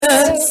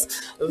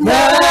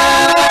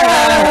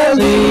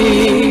valley.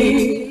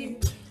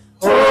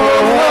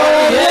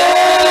 Oh,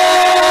 yes,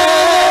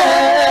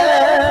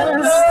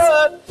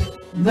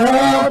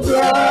 the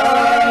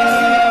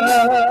blood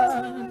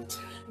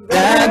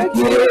that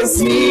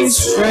gives me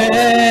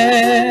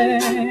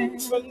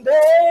strength from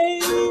day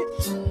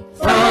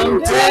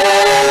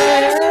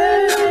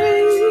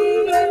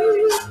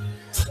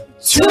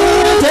to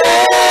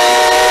day.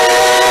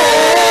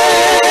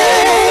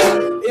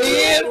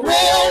 It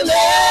will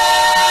never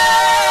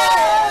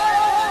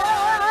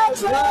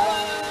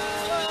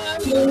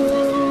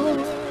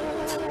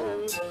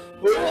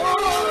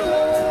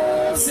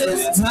lose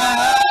its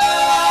power.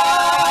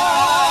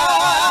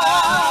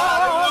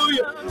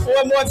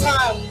 One more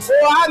time.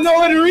 Oh, I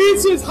know it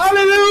reaches.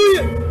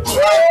 Hallelujah.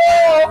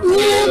 Oh,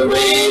 it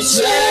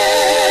reaches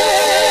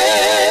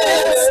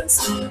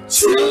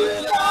to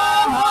the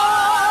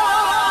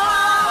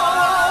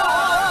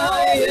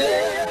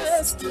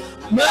highest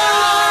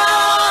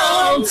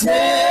mountain.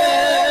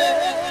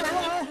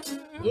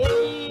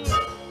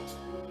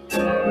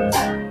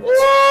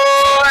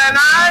 Oh, and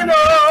I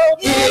know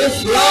it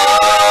flows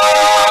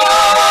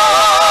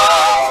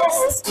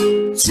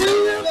to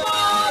the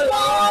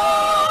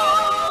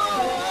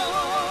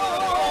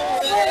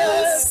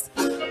lowest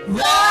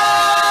valley.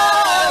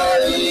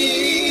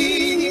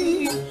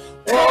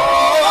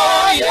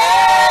 Oh, yes,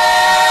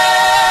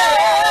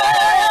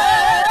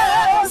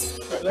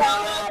 the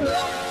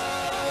blood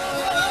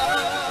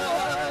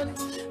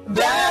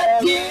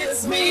that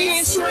gives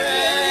me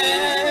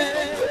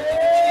strength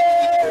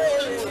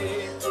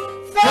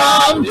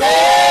from day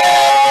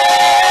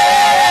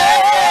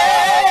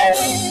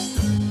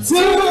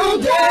to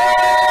day.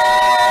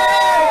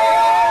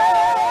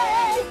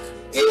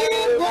 It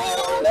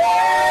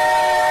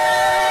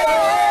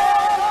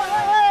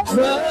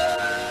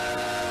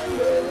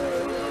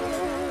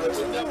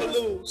will never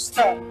lose.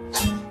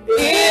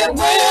 It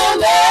will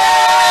never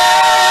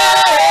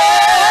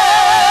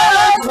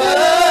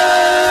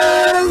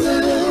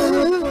lose.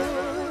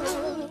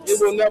 It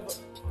will never.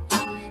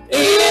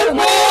 It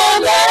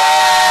will never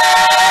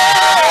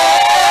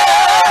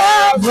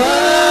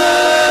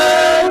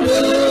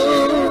lose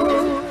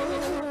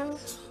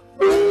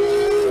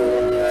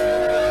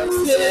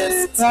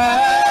its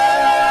power.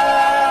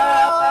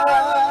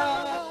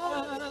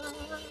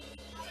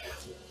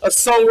 A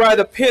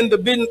songwriter penned a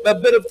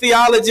bit of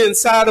theology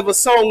inside of a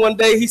song one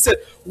day. He said,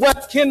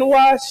 "What can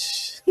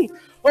wash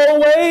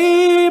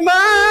away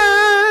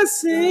my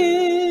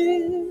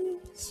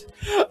sins?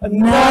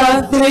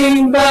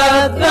 Nothing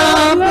but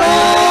the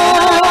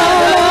blood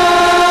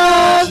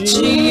of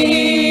Jesus.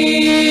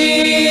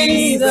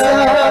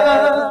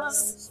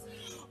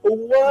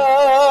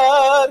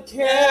 What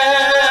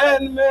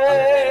can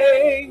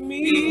make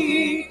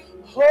me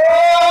whole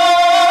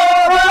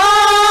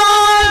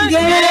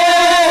again?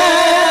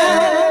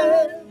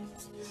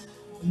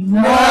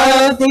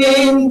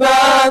 Nothing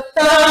but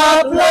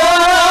the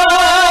blood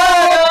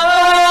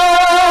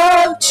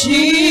of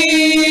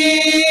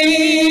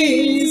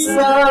Jesus.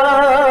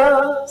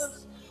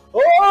 Oh,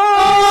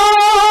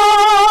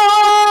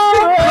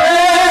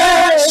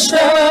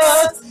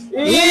 precious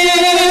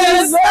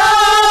is the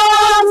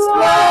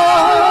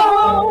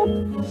flow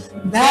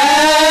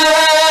that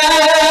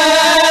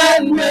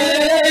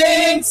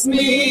makes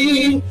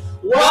me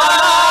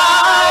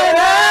white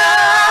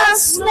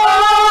as snow.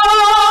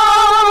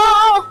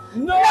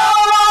 No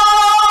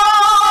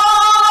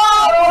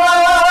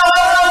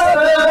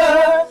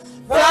other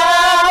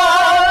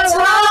that I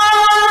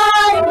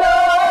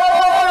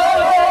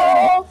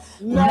know.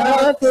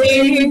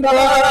 Nothing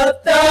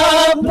but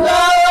the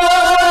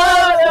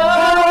blood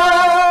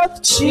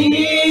of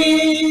Jesus.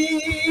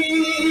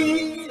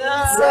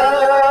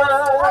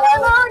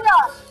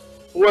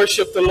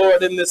 Worship the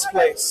Lord in this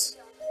place.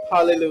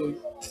 Hallelujah.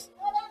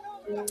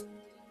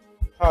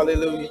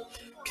 Hallelujah.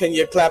 Can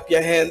you clap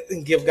your hands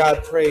and give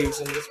God praise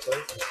in this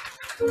place?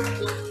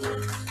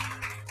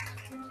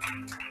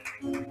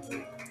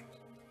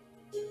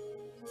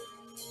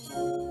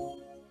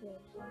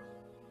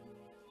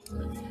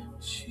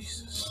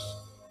 Jesus.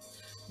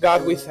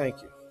 God, we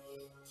thank you.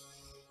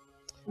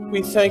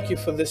 We thank you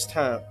for this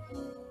time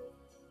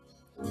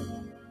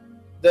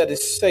that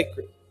is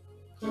sacred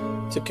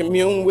to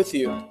commune with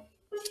you.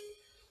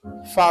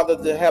 Father,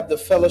 to have the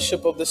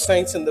fellowship of the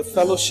saints and the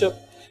fellowship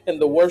and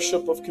the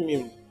worship of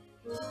communion.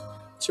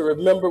 To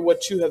remember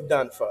what you have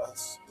done for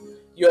us.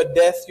 Your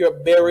death, your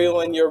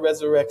burial, and your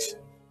resurrection.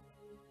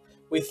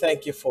 We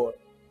thank you for it.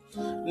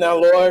 Now,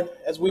 Lord,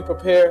 as we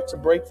prepare to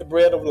break the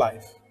bread of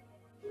life,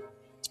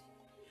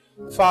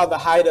 Father,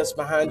 hide us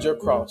behind your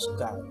cross,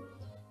 God.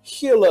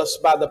 Heal us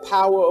by the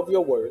power of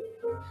your word.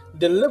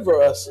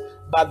 Deliver us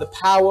by the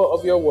power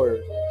of your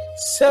word.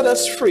 Set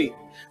us free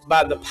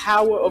by the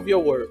power of your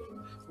word.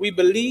 We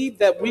believe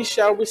that we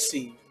shall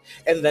receive.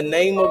 In the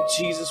name of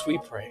Jesus we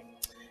pray.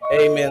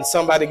 Amen.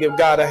 Somebody give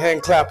God a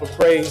hand clap of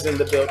praise in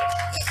the building.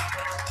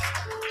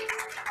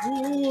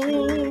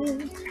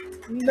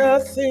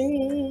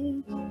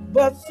 Nothing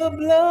but the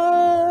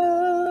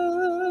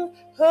blood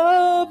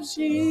of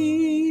Jesus.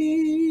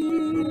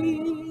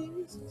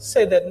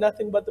 Say that,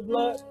 nothing but the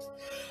blood.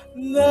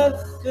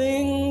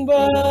 Nothing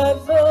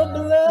but the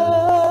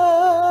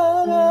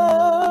blood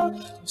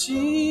of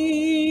Jesus.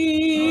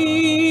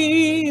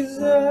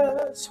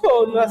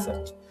 Oh,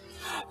 nothing.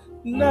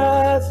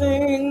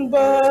 Nothing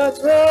but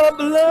the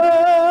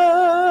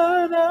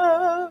blood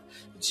of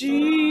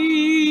Jesus.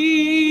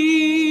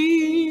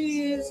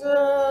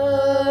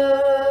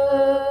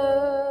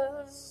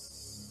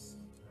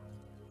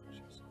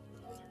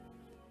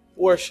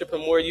 Worship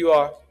him where you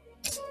are.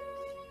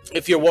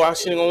 If you're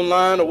watching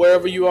online or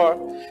wherever you are,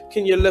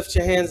 can you lift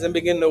your hands and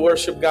begin to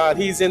worship God?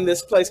 He's in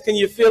this place. Can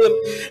you feel him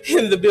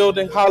in the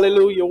building?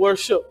 Hallelujah.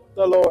 Worship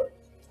the Lord.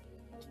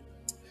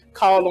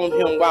 Call on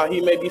him while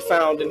he may be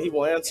found and he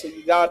will answer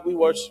you. God, we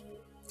worship.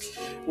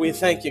 We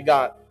thank you,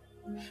 God,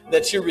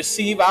 that you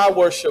receive our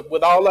worship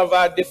with all of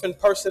our different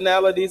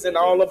personalities and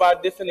all of our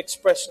different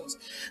expressions.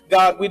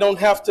 God, we don't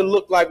have to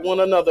look like one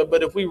another,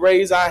 but if we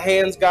raise our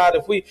hands, God,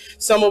 if we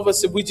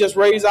just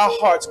raise our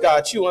hearts,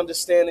 God, you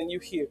understand and you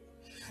hear.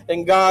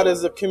 And God,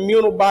 as a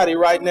communal body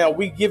right now,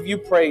 we give you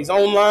praise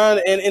online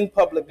and in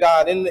public,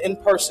 God, in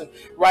person.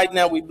 Right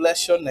now, we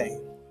bless your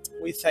name.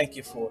 We thank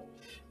you for it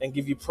and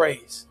give you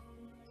praise.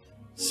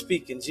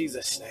 Speak in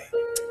Jesus' name.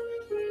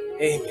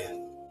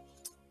 Amen.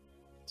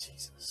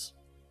 Jesus.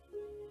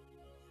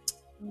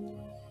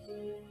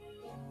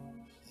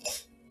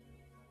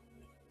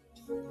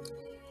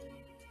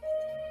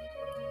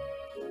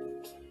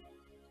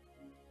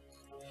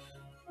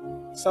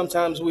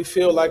 Sometimes we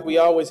feel like we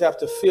always have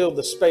to fill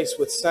the space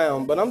with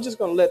sound, but I'm just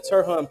going to let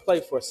Turhan play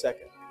for a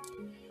second.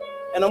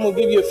 And I'm going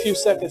to give you a few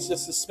seconds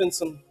just to spend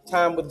some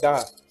time with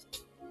God.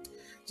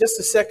 Just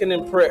a second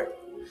in prayer.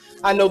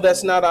 I know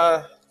that's not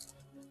our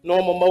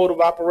normal mode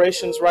of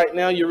operations right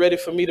now. You're ready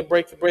for me to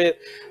break the bread.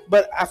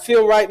 But I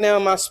feel right now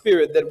in my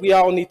spirit that we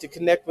all need to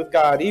connect with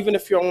God. Even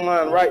if you're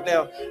online right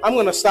now, I'm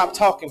going to stop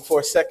talking for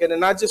a second.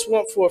 And I just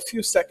want for a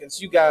few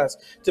seconds, you guys,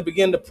 to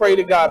begin to pray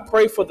to God.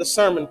 Pray for the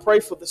sermon.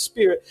 Pray for the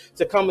Spirit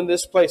to come in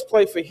this place.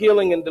 Pray for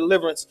healing and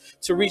deliverance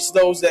to reach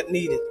those that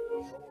need it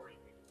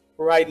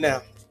right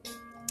now.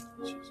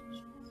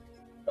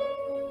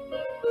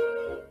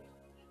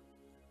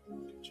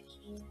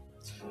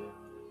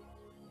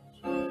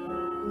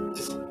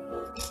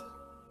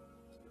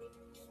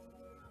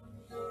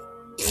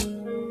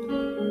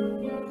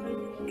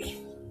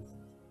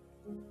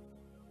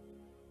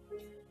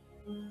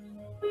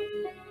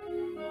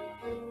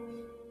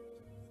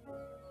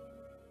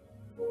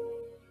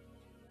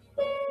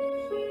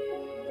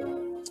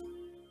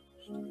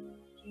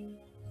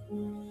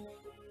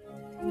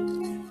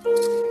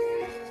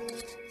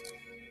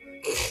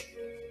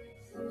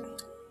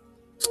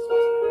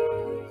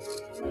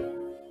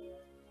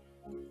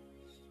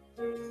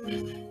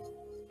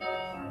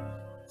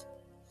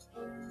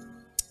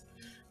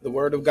 The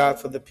word of God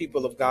for the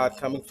people of God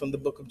coming from the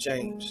book of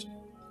James,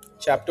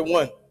 chapter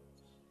 1.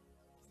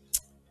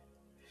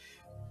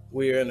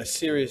 We are in a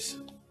series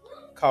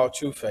called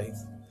True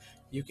Faith.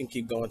 You can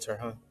keep going,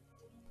 Turhan.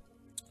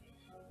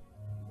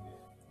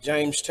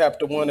 James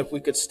chapter 1, if we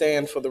could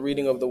stand for the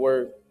reading of the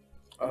word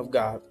of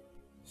God.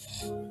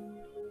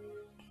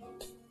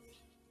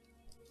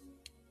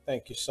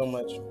 Thank you so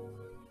much.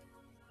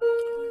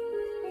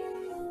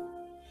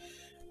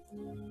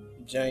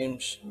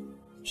 James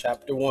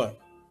chapter 1,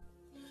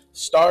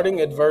 starting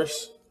at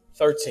verse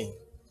 13.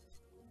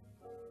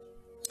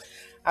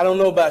 I don't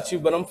know about you,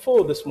 but I'm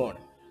full this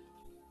morning.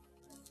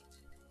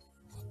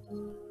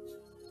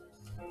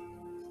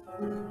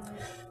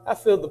 I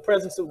feel the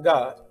presence of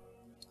God.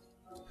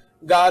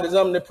 God is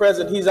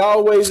omnipresent. He's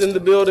always in the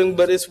building,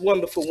 but it's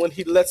wonderful when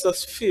he lets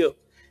us feel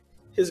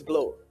his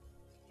glory.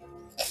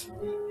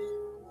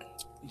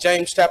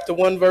 James chapter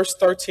 1, verse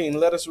 13.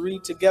 Let us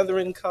read together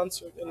in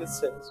concert, and it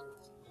says,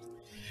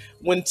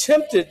 when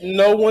tempted,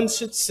 no one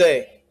should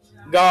say,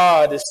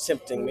 God is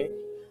tempting me.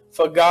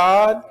 For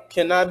God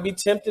cannot be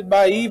tempted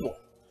by evil,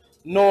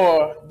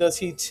 nor does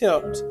he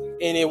tempt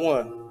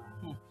anyone.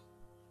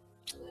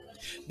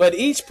 But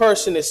each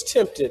person is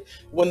tempted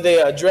when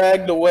they are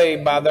dragged away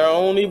by their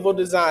own evil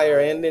desire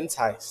and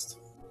enticed.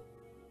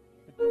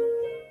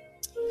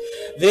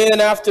 Then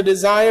after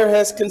desire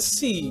has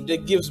conceived,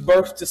 it gives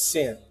birth to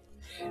sin.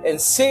 And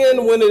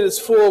sin, when it is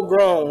full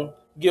grown,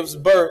 gives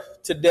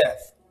birth to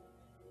death.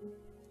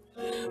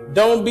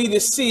 Don't be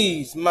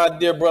deceived, my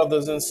dear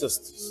brothers and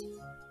sisters.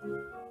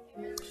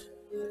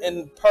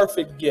 And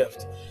perfect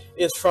gift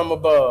is from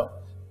above,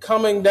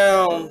 coming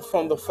down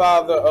from the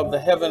Father of the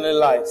heavenly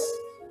lights,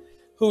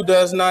 who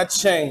does not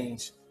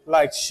change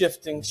like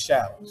shifting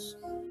shadows.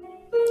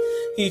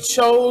 He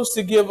chose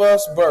to give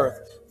us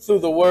birth through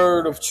the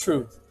word of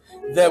truth,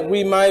 that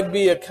we might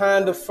be a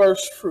kind of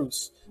first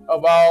fruits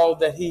of all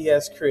that he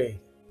has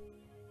created.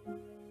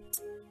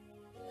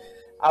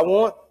 I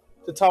want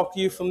to talk to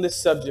you from this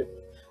subject.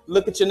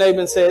 Look at your neighbor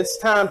and say, it's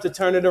time to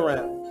turn it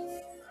around.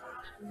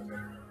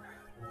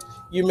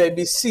 You may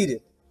be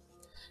seated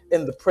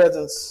in the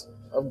presence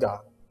of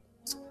God.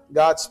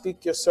 God,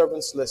 speak, your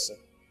servants listen.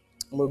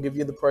 And we'll give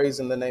you the praise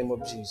in the name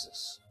of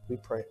Jesus. We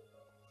pray.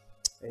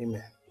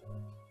 Amen.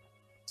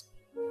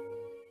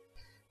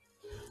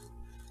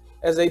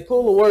 As they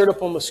pull a word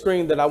up on the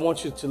screen that I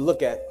want you to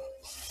look at,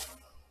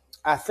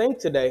 I think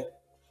today,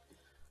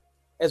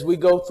 as we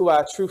go through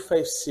our True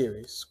Faith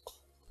series,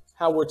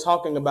 how we're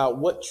talking about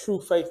what true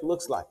faith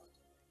looks like.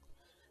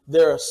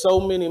 There are so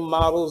many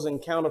models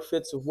and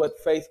counterfeits of what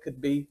faith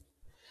could be.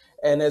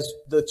 And as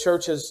the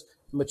church has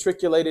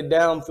matriculated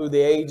down through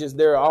the ages,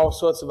 there are all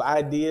sorts of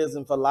ideas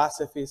and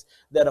philosophies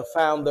that have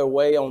found their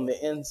way on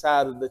the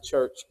inside of the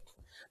church.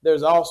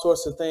 There's all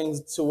sorts of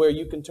things to where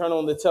you can turn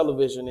on the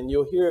television and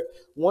you'll hear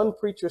one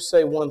preacher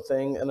say one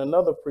thing and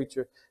another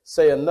preacher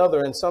say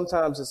another. And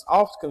sometimes it's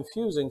oft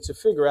confusing to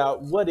figure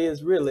out what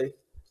is really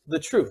the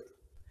truth.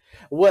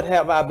 What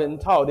have I been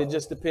taught? It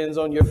just depends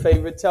on your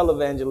favorite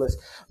televangelist.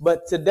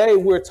 But today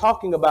we're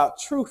talking about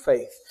true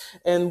faith.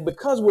 And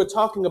because we're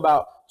talking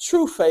about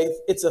true faith,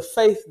 it's a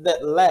faith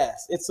that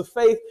lasts. It's a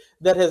faith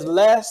that has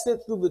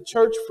lasted through the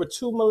church for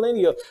 2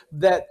 millennia,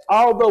 that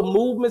although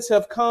movements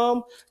have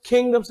come,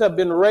 kingdoms have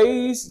been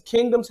raised,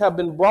 kingdoms have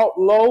been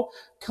brought low,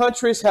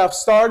 countries have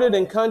started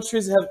and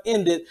countries have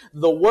ended,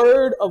 the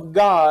word of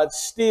God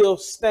still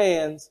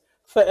stands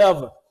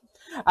forever.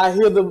 I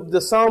hear the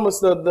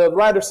psalmist, the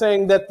writer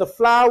saying that the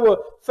flower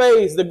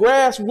fades, the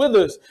grass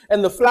withers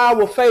and the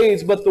flower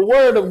fades, but the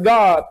word of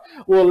God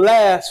will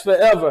last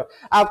forever.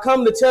 I've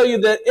come to tell you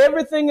that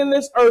everything in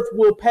this earth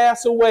will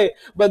pass away,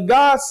 but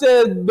God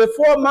said,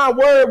 before my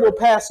word will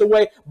pass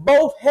away,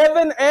 both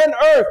heaven and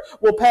earth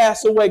will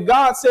pass away.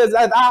 God says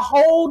that I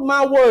hold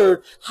my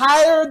word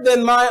higher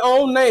than my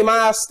own name.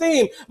 I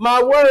esteem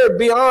my word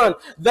beyond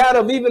that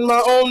of even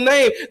my own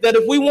name. That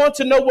if we want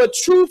to know what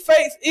true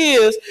faith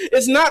is,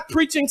 it's not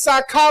preaching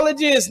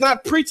psychology, it's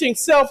not preaching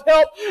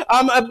self-help,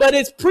 but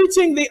it's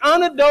preaching the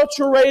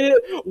unadulterated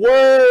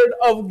word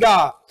of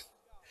God.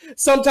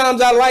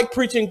 Sometimes I like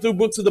preaching through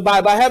books of the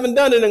Bible. I haven't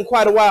done it in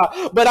quite a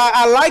while, but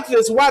I like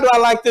this. Why do I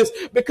like this?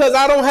 Because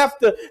I don't have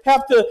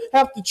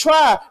to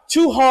try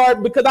too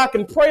hard, because I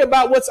can pray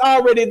about what's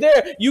already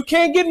there. You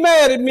can't get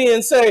mad at me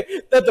and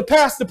say that the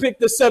pastor picked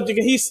this subject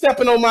and he's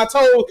stepping on my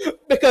toes,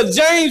 because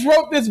James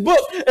wrote this book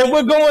and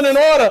we're going in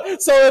order.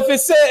 So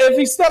if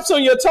he steps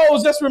on your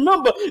toes, just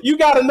remember you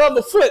got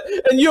another foot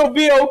and you'll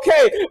be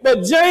okay.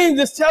 But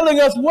James is telling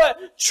us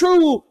what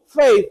true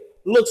faith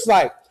looks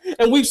like.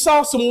 And we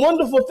saw some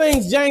wonderful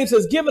things James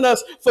has given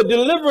us for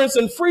deliverance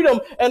and freedom.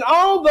 And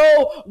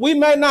although we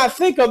may not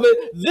think of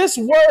it, this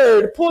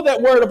word, pull that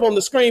word up on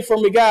the screen for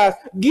me, guys,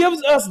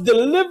 gives us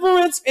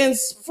deliverance and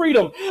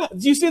freedom.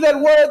 Do you see that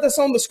word that's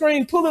on the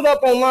screen? Pull it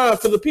up online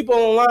for the people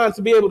online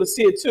to be able to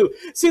see it too.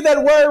 See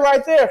that word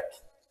right there?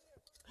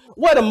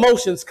 What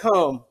emotions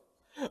come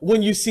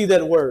when you see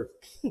that word?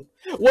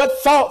 What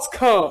thoughts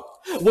come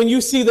when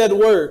you see that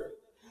word?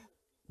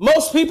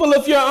 Most people,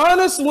 if you're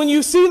honest, when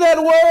you see that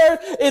word,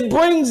 it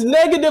brings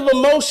negative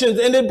emotions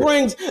and it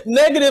brings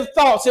negative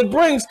thoughts. It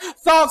brings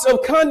thoughts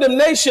of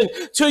condemnation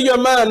to your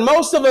mind.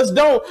 Most of us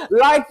don't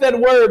like that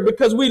word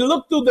because we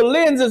look through the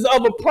lenses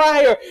of a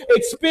prior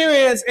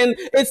experience and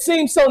it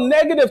seems so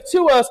negative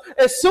to us.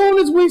 As soon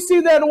as we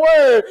see that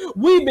word,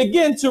 we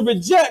begin to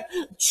reject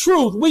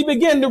truth. We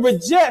begin to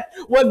reject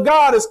what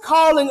God is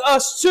calling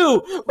us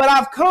to. But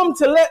I've come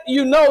to let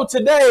you know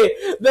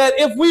today that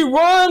if we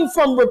run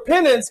from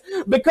repentance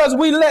because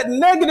we let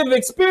negative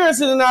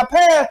experiences in our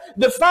past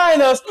define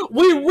us,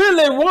 we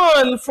really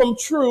run from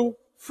true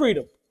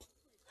freedom.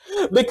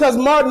 Because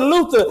Martin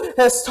Luther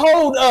has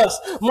told us,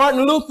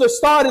 Martin Luther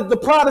started the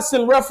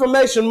Protestant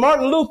Reformation.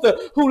 Martin Luther,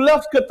 who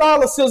left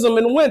Catholicism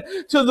and went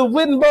to the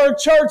Wittenberg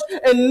Church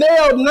and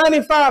nailed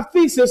 95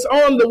 theses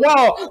on the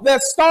wall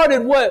that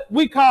started what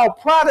we call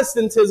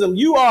Protestantism.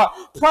 You are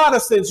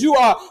Protestants. You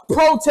are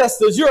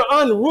protesters. You're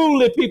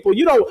unruly people.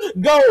 You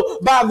don't go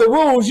by the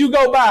rules. You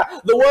go by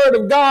the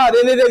word of God.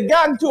 And it had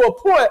gotten to a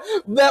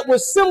point that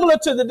was similar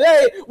to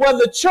today where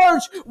the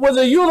church was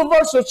a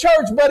universal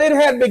church, but it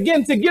had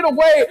begun to get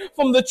away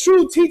from the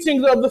true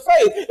teachings of the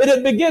faith. It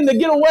had begun to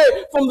get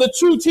away from the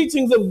true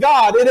teachings of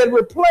God. It had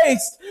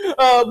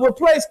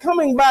replaced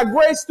coming by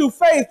grace through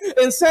faith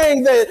and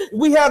saying that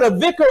we had a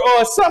vicar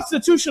or a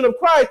substitution of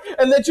Christ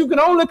and that you can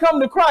only come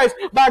to Christ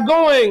by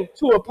going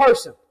to a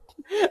person.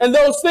 And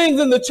those things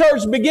in the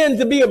church begin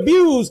to be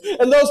abused,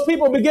 and those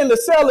people begin to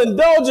sell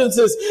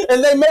indulgences,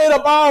 and they made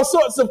up all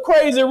sorts of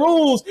crazy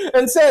rules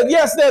and said,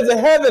 yes, there's a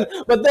heaven,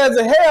 but there's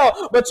a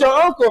hell. But your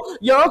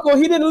uncle,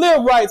 he didn't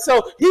live right,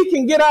 so he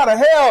can get out of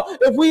hell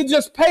if we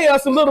just pay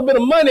us a little bit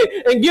of money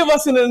and give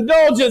us an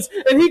indulgence,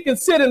 and he can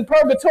sit in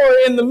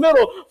purgatory in the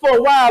middle for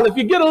a while. If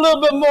you get a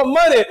little bit more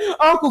money,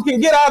 uncle can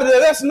get out of there.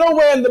 That's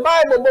nowhere in the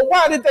Bible. But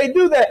why did they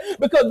do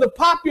that? Because the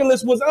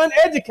populace was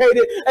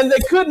uneducated and they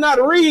could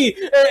not read,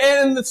 and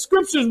and the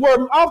scriptures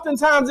were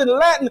oftentimes in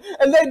Latin,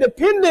 and they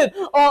depended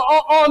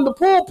on the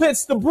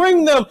pulpits to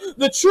bring them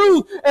the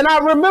truth. And I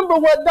remember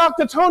what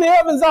Dr. Tony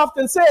Evans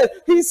often says.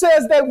 He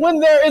says that when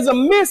there is a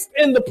mist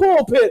in the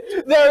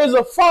pulpit, there is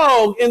a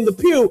fog in the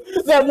pew.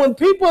 That when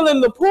people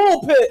in the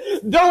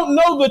pulpit don't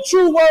know the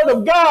true word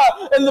of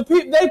God, and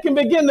they can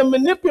begin to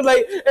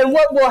manipulate, and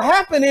what will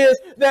happen is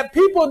that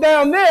people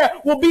down there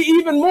will be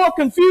even more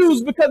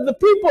confused, because the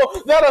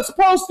people that are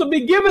supposed to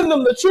be giving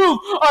them the truth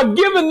are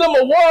giving them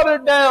a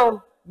watered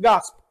down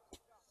gospel.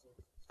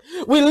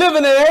 We live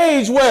in an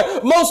age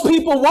where most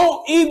people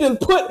won't even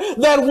put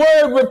that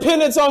word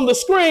repentance on the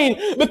screen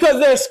because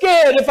they're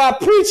scared if I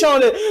preach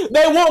on it,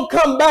 they won't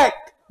come back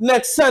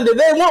next Sunday.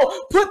 They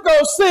won't put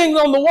those things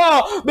on the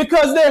wall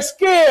because they're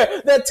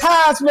scared that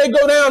tithes may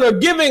go down or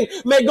giving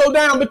may go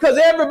down, because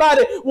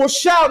everybody will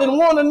shout and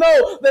want to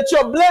know that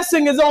your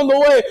blessing is on the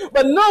way.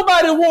 But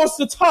nobody wants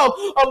to talk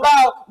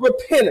about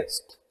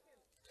repentance,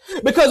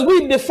 because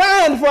we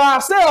define for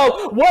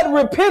ourselves what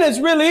repentance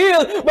really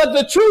is. But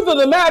the truth of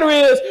the matter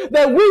is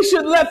that we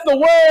should let the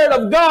word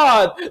of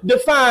God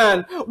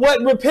define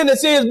what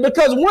repentance is,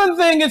 because one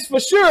thing is for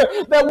sure,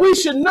 that we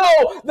should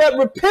know that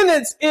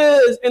repentance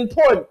is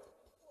important.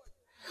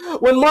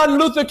 When Martin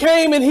Luther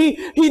came and he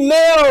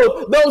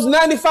nailed those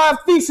 95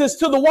 theses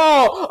to the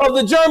wall of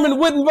the German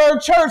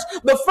Wittenberg church,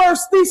 the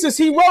first thesis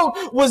he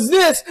wrote was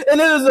this,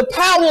 and it is a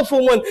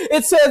powerful one.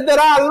 It says that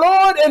our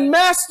Lord and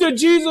Master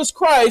Jesus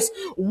Christ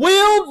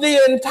willed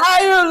the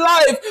entire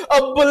life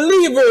of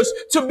believers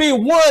to be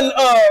one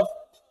of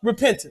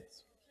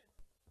repentance.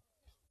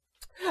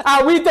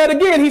 I'll read that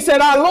again. He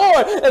said, our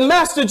Lord and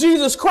Master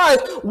Jesus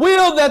Christ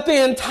willed that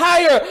the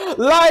entire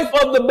life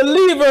of the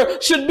believer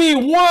should be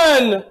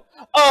one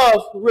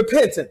of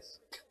repentance.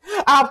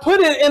 I'll put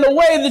it in a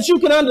way that you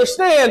can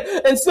understand.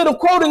 Instead of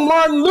quoting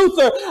Martin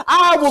Luther,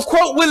 I will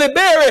quote Willie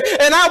Berry,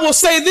 and I will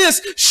say this: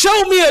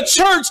 show me a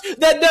church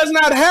that does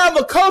not have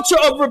a culture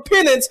of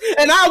repentance,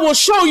 and I will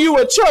show you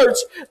a church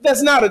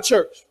that's not a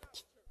church.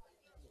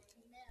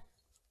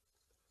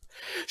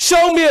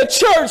 Show me a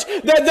church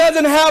that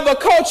doesn't have a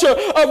culture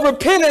of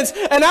repentance,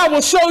 and I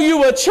will show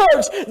you a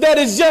church that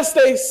is just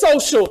a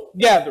social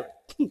gathering.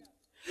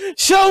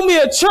 Show me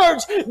a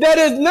church that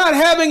is not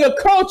having a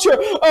culture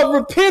of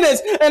repentance,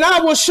 and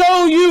I will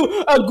show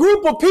you a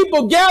group of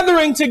people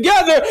gathering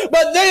together,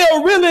 but they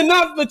are really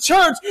not the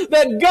church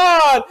that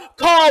God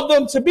called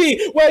them to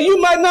be. Well,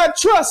 you might not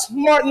trust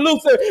Martin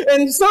Luther,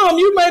 and some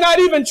you may not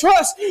even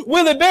trust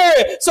Willie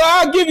Berry, so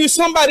I'll give you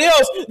somebody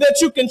else that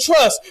you can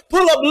trust.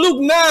 Pull up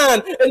Luke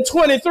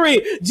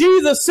 9:23.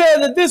 Jesus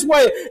said it this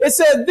way. It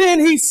says,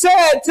 then he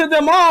said to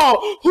them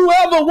all,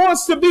 whoever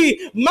wants to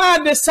be my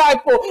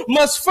disciple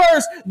must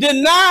first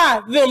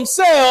deny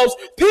themselves,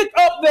 pick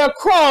up their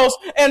cross,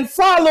 and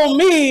follow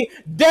me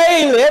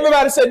daily.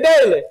 Everybody say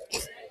daily.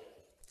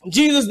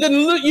 Jesus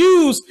didn't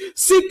use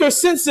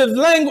seeker-sensitive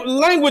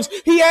language.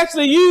 He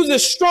actually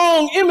uses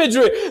strong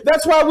imagery.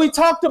 That's why we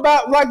talked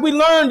about, like we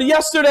learned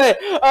yesterday,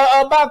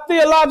 about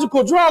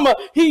theological drama.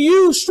 He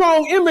used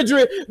strong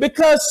imagery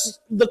because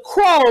the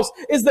cross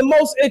is the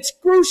most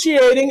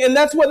excruciating, and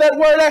that's where that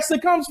word actually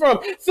comes from,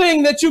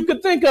 thing that you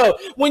could think of.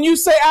 When you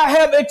say, I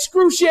have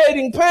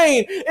excruciating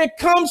pain, it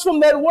comes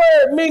from that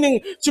word meaning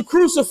to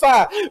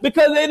crucify,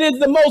 because it is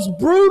the most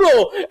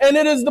brutal and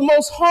it is the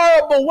most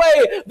horrible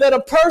way that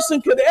a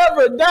person could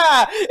ever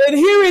die. And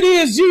here it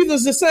is,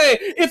 Jesus is saying,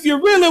 if you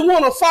really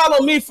want to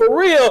follow me for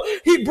real,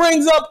 he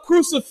brings up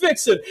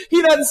crucifixion.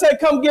 He doesn't say,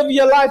 come give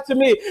your life to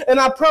me,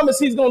 and I promise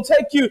he's going to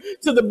take you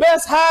to the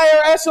best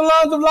higher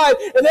echelons of life,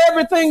 and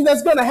everything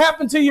that's going to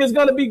happen to you is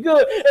going to be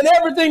good, and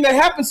everything that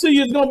happens to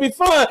you is going to be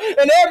fun,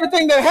 and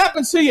everything that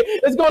happens to you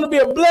is going to be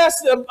a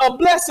blessing,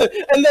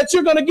 and that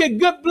you're going to get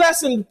good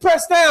blessing,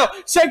 pressed down,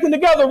 shaken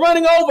together,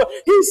 running over.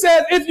 He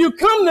said, if you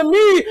come to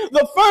me,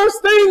 the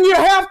first thing you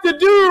have to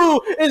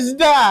do is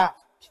die.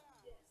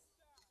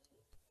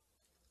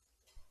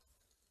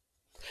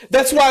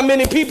 That's why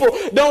many people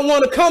don't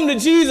want to come to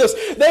Jesus.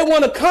 They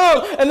want to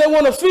come and they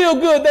want to feel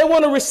good. They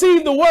want to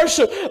receive the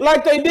worship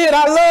like they did.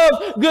 I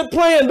love good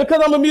playing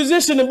because I'm a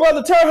musician, and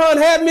Brother Turhan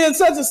had me in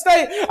such a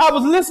state. I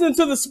was listening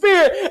to the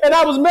Spirit and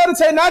I was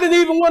meditating. I didn't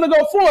even want to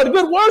go forward.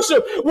 Good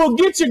worship will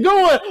get you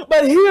going.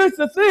 But here's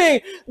the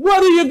thing.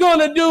 What are you going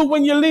to do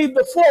when you leave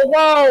the four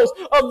walls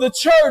of the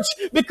church?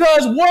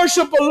 Because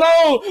worship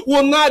alone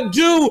will not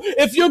do.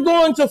 If you're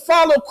going to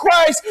follow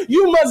Christ,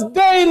 you must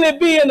daily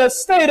be in a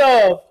state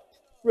of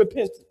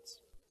repentance.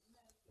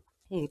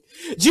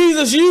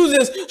 Jesus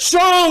uses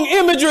strong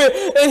imagery,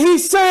 and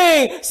he's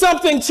saying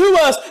something to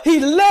us.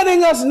 He's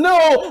letting us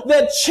know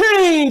that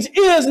change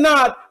is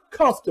not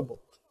comfortable.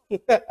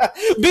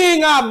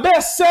 Being our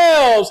best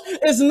selves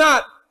is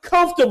not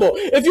comfortable.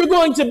 If you're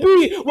going to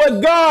be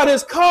what God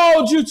has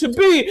called you to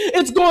be,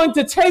 it's going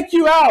to take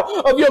you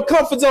out of your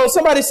comfort zone.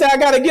 Somebody say, I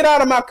got to get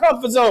out of my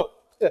comfort zone.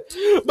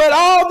 But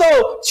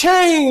although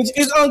change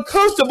is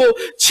uncomfortable,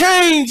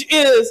 change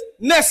is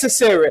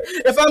necessary.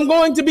 If I'm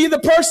going to be the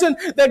person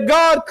that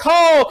God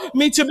called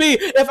me to be,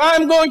 if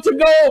I'm going to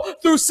go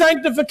through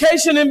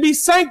sanctification and be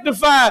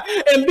sanctified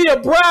and be a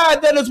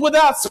bride that is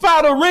without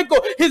spot or wrinkle,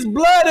 his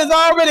blood has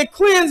already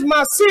cleansed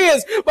my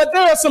sins. But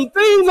there are some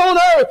things on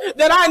earth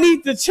that I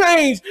need to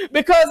change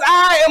because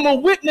I am a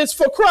witness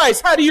for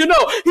Christ. How do you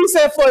know? He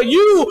said, for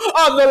you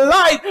are the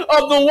light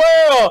of the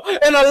world,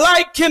 and a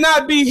light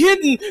cannot be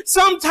hidden.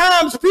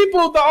 Sometimes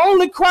people, the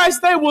only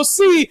Christ they will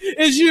see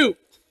is you.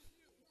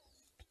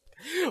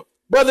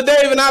 Brother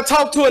Dave and I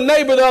talked to a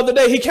neighbor the other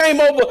day. He came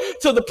over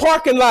to the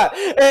parking lot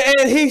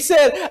and he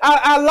said,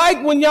 I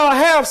like when y'all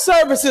have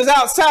services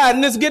outside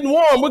and it's getting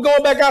warm. We're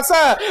going back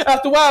outside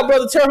after a while,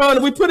 Brother Terhan,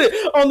 and we put it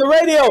on the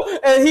radio.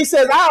 And he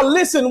says, I'll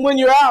listen when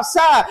you're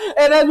outside.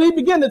 And as we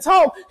began to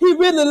talk, he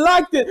really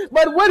liked it.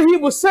 But what he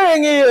was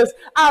saying is,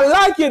 I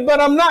like it,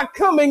 but I'm not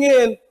coming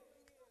in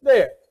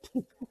there.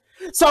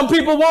 Some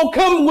people won't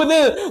come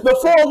within the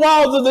four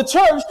walls of the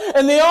church,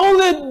 and the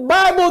only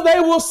Bible they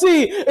will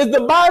see is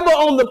the Bible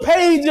on the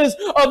pages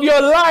of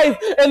your life.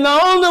 And the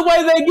only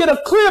way they get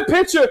a clear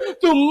picture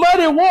through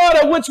muddy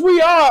water, which we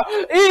are,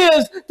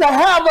 is to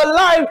have a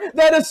life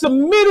that is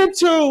submitted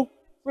to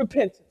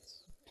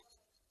repentance.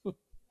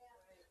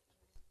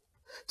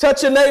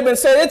 Touch your neighbor and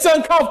say, it's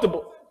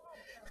uncomfortable,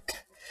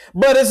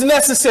 but it's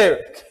necessary.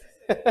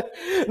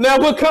 Now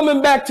we're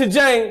coming back to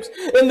James.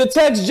 In the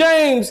text,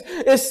 James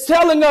is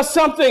telling us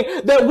something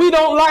that we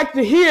don't like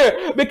to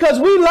hear because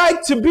we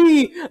like to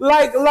be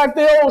like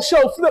the old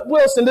show Flip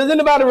Wilson. Does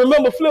anybody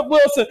remember Flip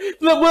Wilson?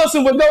 Flip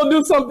Wilson would go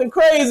do something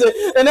crazy,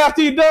 and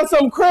after he done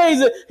something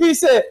crazy, he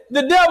said,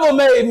 the devil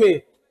made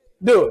me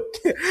do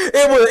it.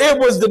 It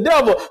was the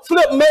devil.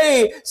 Flip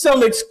made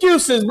some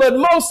excuses, but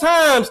most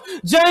times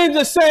James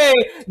is saying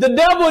the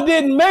devil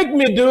didn't make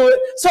me do it.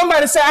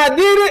 Somebody say, I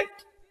did it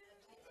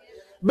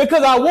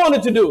because I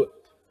wanted to do it.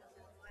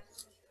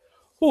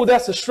 Ooh,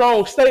 that's a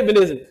strong statement,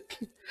 isn't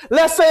it?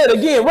 Let's say it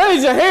again.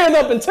 Raise your hand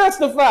up and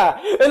testify.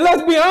 And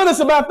let's be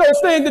honest about those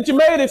things that you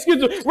made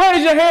excuses.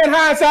 Raise your hand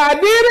high and say, I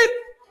did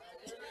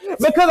it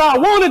because I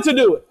wanted to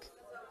do it.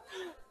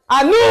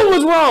 I knew it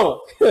was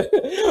wrong,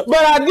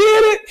 but I did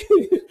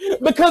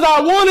it because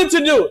I wanted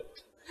to do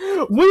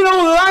it. We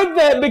don't like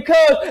that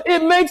because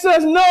it makes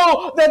us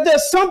know that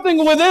there's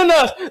something within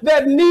us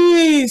that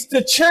needs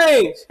to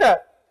change.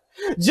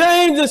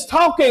 James is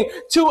talking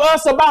to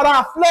us about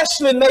our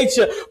fleshly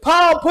nature.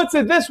 Paul puts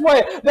it this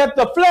way, that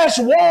the flesh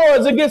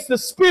wars against the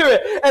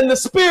spirit and the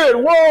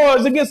spirit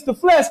wars against the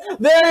flesh.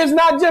 There is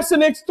not just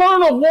an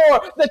external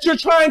war that you're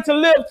trying to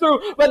live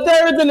through, but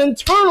there is an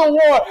internal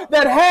war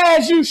that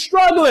has you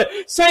struggling,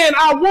 saying,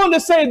 I want to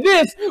say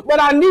this, but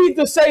I need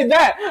to say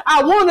that.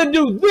 I want to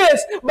do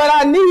this, but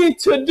I need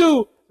to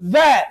do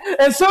that.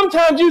 And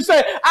sometimes you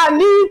say, I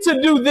need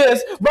to do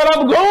this, but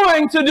I'm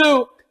going to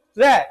do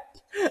that.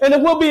 And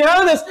if we'll be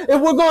honest, if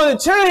we're going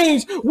to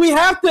change, we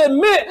have to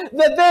admit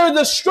that there is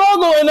a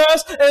struggle in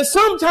us, and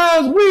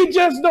sometimes we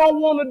just don't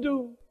want to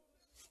do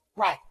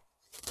right.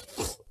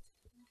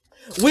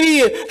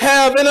 We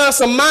have in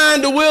us a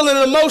mind, a will,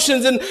 and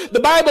emotions, and the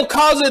Bible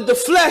calls it the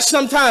flesh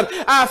sometimes,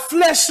 our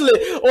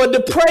fleshly or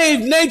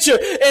depraved nature,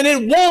 and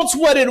it wants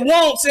what it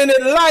wants, and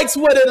it likes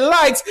what it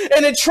likes,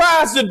 and it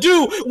tries to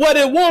do what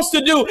it wants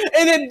to do,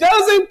 and it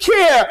doesn't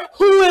care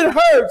who it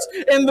hurts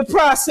in the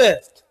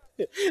process.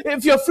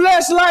 If your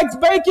flesh likes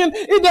bacon,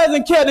 it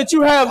doesn't care that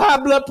you have high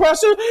blood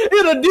pressure.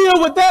 It'll deal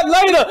with that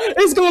later.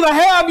 It's going to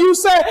have you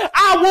say,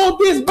 I want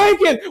this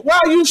bacon while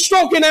you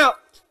stroking out.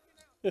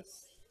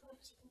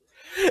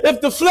 If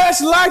the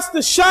flesh likes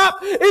to shop,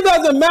 it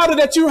doesn't matter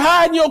that you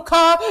hide your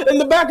car in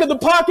the back of the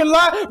parking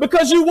lot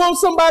because you want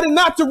somebody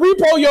not to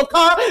repo your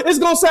car. It's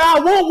going to say, I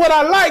want what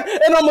I like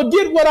and I'm going to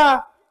get what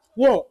I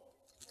want.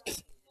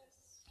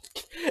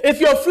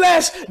 If your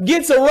flesh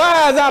gets a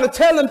rise out of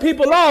telling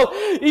people off,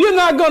 you're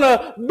not going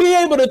to be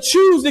able to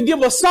choose to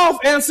give a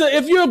soft answer.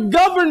 If you're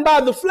governed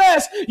by the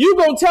flesh, you're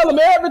going to tell them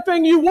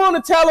everything you want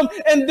to tell them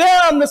and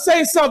dare them to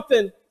say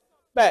something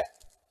back.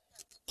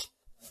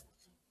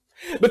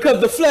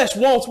 Because the flesh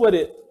wants what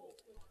it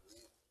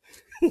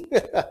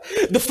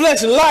the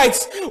flesh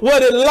likes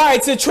what it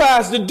likes. It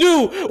tries to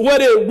do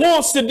what it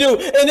wants to do.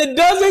 And it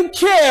doesn't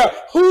care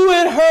who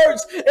it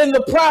hurts in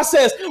the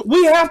process.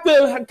 We have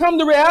to come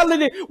to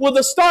reality with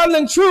a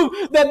startling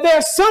truth that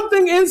there's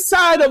something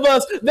inside of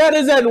us that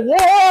is at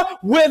war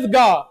with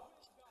God.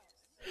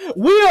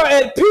 We are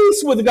at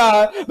peace with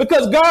God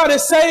because God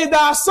has saved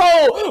our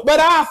soul, but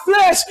our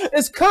flesh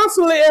is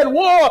constantly at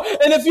war.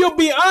 And if you'll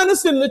be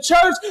honest in the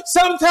church,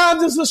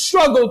 sometimes it's a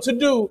struggle to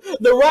do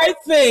the right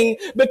thing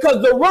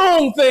because the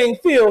wrong thing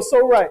feels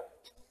so right.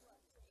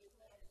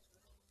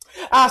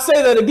 I'll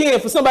say that again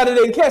for somebody that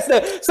didn't catch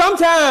that.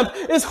 Sometimes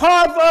it's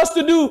hard for us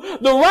to do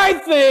the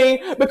right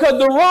thing because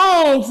the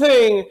wrong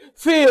thing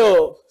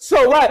feels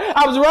So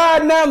I was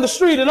riding down the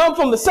street, and I'm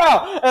from the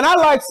South, and I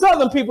like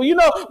Southern people. You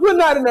know, we're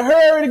not in a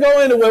hurry to go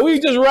anywhere. We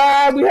just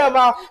ride. We have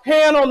our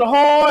hand on the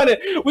horn,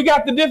 and we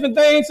got the different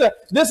things.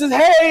 This is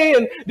hey,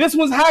 and this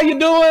one's how you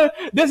doing.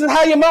 This is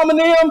how your mama and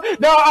them.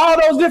 There are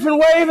all those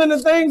different waving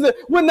and things. That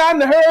we're not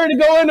in a hurry to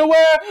go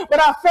anywhere. But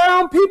I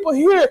found people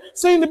here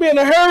seem to be in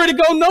a hurry to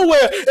go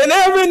nowhere. And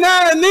every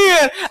now and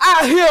then,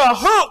 I hear a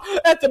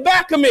hump at the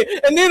back of me,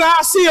 and then I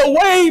see a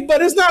wave,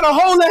 but it's not a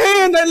holy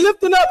hand that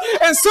lifting up.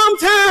 And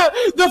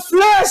sometimes the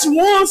flesh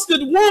wants to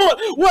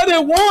want what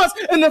it wants,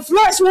 and the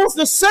flesh wants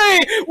to say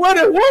what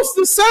it wants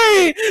to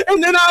say.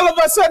 And then all of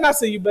a sudden I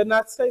say, you better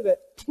not say that.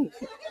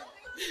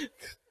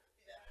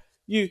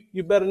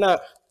 You better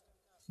not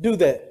do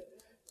that.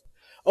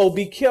 Oh,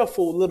 be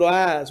careful, little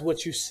eyes,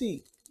 what you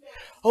see.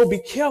 Oh, be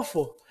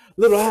careful,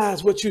 little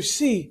eyes, what you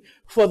see.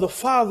 For the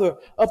Father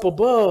up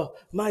above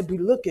might be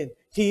looking.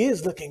 He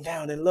is looking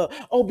down in love.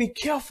 Oh, be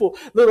careful,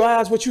 little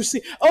eyes, what you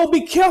see. Oh,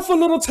 be careful,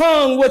 little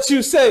tongue, what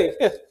you say.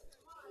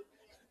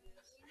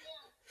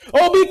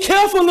 Oh, be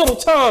careful, little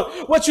tongue,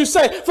 what you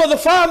say. For the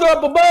Father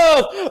up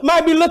above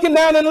might be looking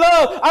down in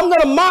love. I'm going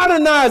to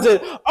modernize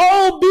it.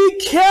 Oh,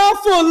 be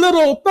careful,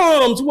 little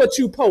thumbs, what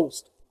you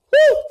post.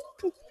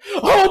 Woo.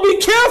 Oh, be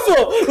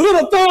careful,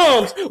 little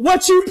thumbs,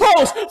 what you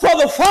post.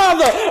 For the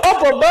Father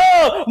up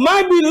above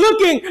might be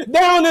looking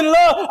down in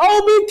love.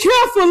 Oh, be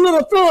careful,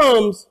 little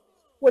thumbs,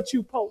 what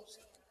you post.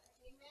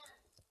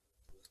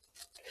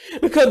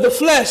 Because the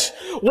flesh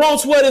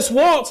wants what it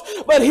wants.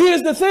 But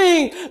here's the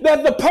thing,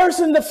 that the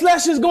person the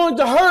flesh is going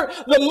to hurt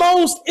the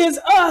most is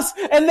us.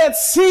 And that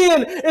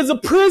sin is a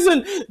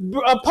prison.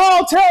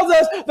 Paul tells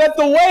us that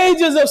the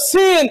wages of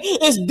sin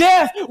is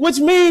death, which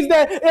means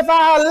that if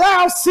I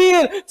allow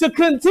sin to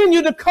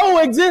continue to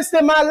coexist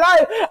in my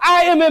life,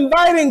 I am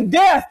inviting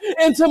death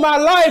into my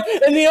life.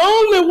 And the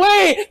only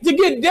way to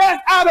get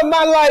death out of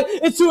my life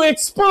is to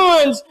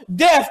expunge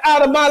death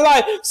out of my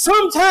life.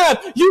 Sometimes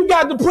you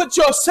got to put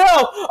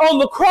yourself on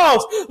the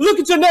cross. Look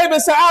at your neighbor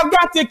and say, I've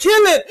got to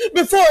kill it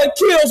before it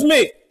kills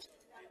me.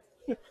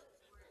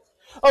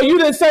 Oh, you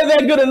didn't say that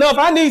good enough.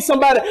 I need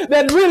somebody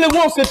that really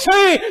wants to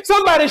change.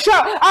 Somebody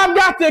shout, I've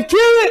got to kill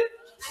it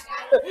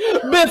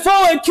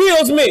before it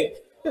kills me.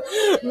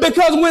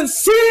 Because when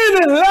sin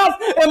is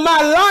left in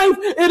my life,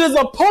 it is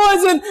a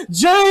poison.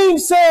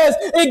 James says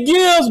it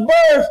gives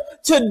birth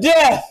to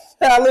death.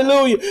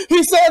 Hallelujah.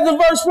 He says in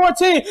verse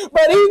 14,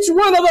 but each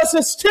one of us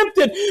is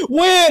tempted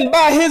when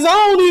by his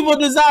own evil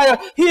desire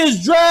he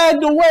is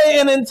dragged away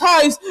and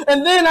enticed.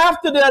 And then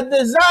after that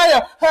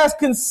desire has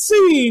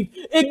conceived,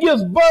 it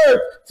gives birth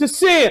to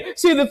sin.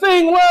 See, the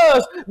thing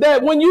was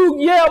that when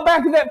you yell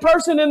back at that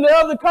person in the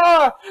other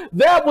car,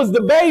 that was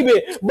the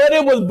baby, but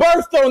it was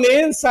birthed on the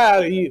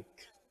inside of you.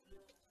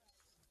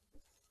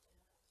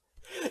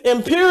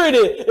 Impurity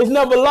is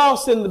never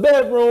lost in the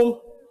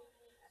bedroom.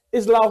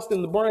 It's lost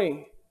in the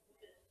brain.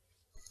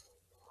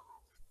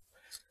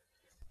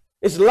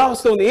 It's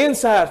lost on the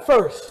inside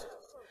first.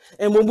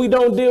 And when we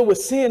don't deal with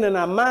sin in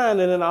our mind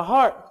and in our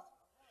heart,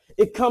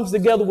 it comes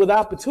together with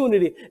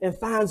opportunity and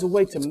finds a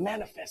way to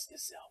manifest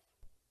itself.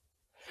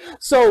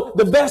 So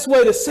the best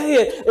way to say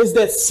it is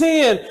that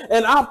sin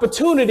and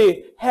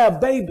opportunity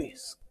have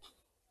babies.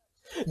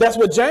 That's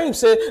what James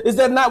said. Is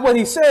that not what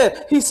he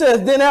said? He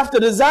says, then after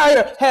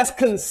desire has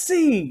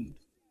conceived,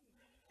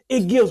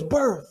 it gives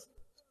birth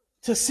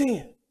to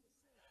sin.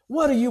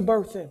 What are you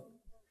birthing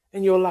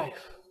in your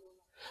life?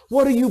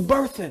 What are you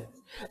birthing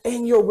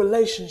in your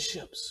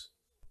relationships?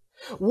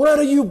 What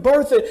are you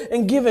birthing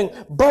and giving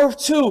birth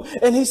to?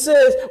 And he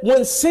says,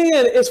 when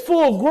sin is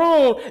full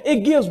grown,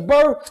 it gives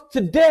birth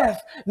to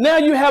death. Now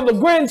you have a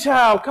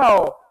grandchild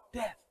called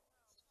death.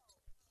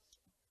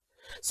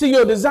 See,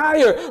 your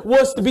desire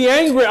was to be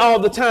angry all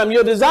the time.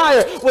 Your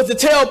desire was to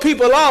tell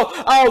people off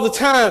all the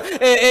time.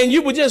 And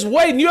you were just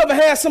waiting. You ever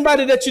had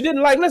somebody that you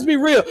didn't like? Let's be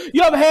real.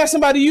 You ever had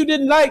somebody you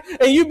didn't like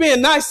and you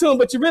being nice to them,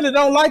 but you really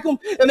don't like them?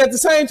 And at the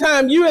same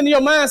time, you in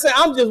your mind say,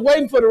 I'm just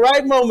waiting for the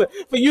right moment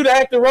for you to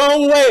act the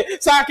wrong way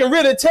so I can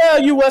really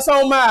tell you what's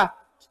on my...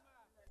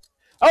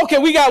 Okay,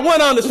 we got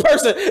one honest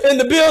person in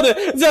the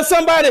building. Just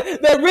somebody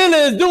that really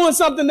is doing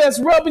something that's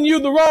rubbing you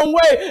the wrong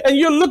way, and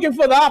you're looking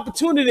for the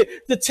opportunity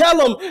to tell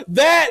them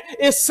that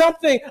is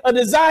something, a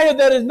desire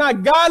that is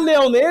not godly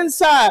on the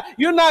inside.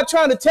 You're not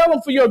trying to tell them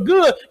for your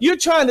good. You're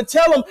trying to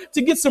tell them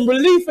to get some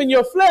relief in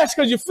your flesh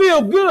because you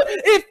feel good.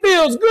 It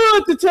feels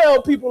good to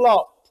tell people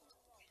off.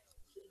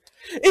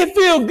 It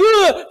feels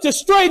good to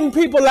straighten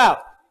people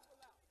out.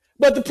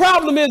 But the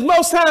problem is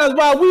most times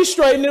while we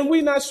straightening,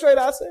 we not straight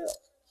ourselves.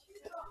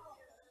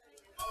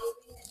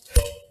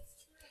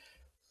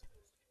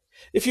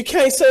 If you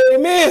can't say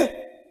amen,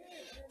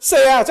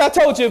 say ouch. I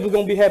told you it was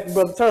going to be happy,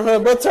 Brother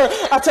Turhan.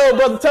 I told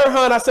Brother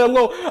Turhan, I said,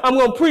 I'm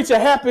going to preach a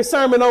happy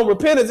sermon on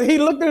repentance. And he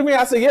looked at me.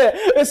 I said, yeah,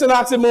 it's an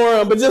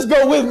oxymoron, but just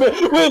go with me.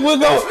 We're going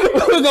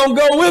to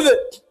go with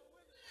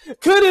it.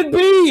 Could it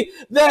be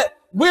that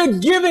We're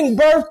giving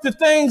birth to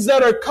things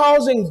that are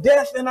causing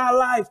death in our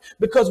life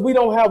because we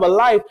don't have a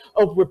life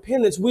of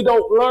repentance. We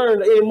don't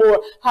learn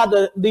anymore how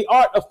the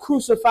art of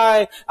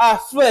crucifying our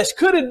flesh.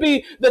 Could it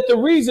be that the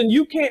reason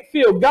you can't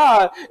feel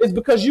God is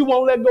because you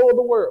won't let go of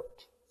the world?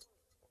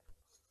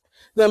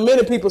 There are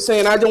many people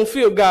saying, I don't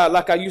feel God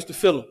like I used to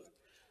feel him.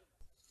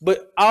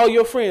 But all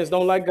your friends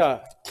don't like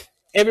God.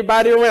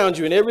 Everybody around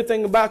you and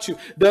everything about you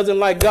doesn't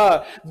like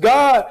God.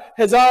 God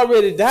has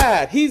already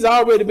died. He's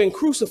already been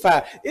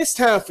crucified. It's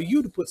time for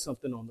you to put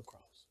something on the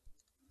cross.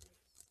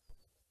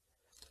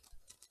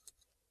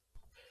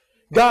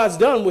 God's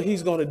done what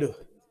he's going to do.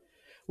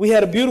 We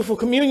had a beautiful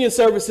communion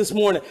service this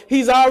morning.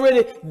 He's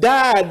already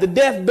died. The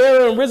death,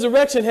 burial, and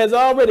resurrection has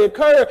already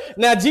occurred.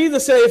 Now,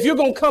 Jesus said, if you're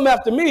going to come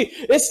after me,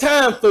 it's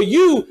time for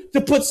you to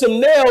put some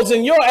nails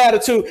in your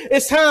attitude.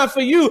 It's time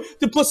for you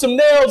to put some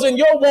nails in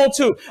your want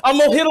to. I'm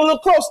going to hit a little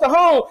close to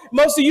home.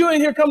 Most of you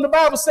in here come to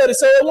Bible study,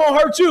 so it won't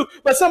hurt you.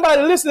 But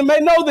somebody listening may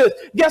know this.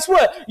 Guess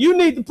what? You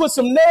need to put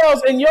some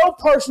nails in your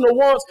personal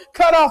wants,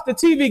 cut off the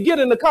TV, get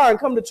in the car, and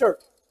come to church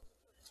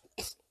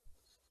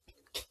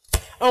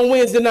on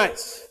Wednesday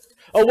nights.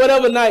 Or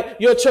whatever night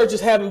your church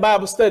is having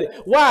Bible study.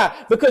 Why?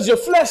 Because your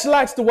flesh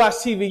likes to watch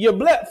TV. Your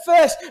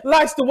flesh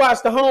likes to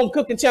watch the home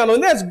cooking channel.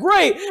 And that's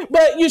great.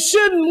 But you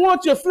shouldn't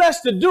want your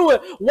flesh to do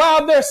it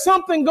while there's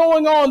something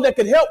going on that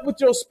could help with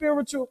your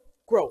spiritual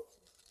growth.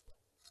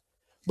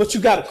 But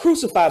you got to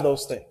crucify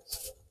those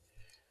things.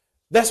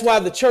 That's why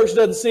the church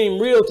doesn't seem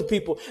real to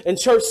people and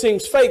church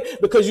seems fake,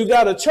 because you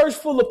got a church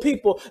full of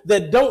people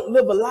that don't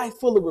live a life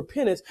full of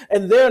repentance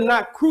and they're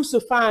not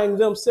crucifying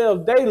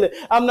themselves daily.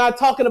 I'm not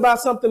talking about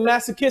something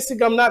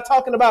masochistic. I'm not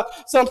talking about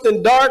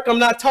something dark. I'm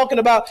not talking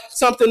about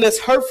something that's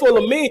hurtful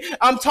to me.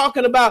 I'm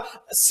talking about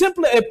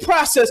simply a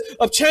process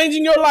of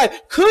changing your life.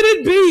 Could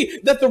it be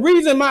that the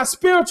reason my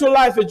spiritual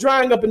life is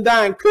drying up and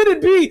dying? Could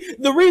it be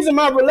the reason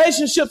my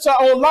relationships are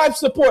on life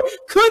support?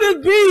 Could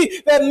it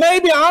be that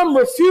maybe I'm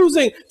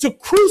refusing to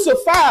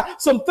crucify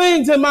some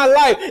things in my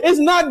life? It's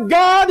not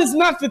God, it's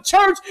not the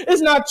church,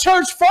 it's not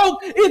church folk,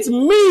 it's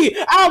me.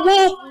 I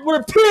won't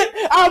repent,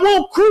 I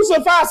won't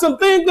crucify some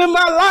things in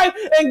my life,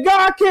 and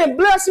God can't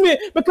bless me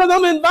because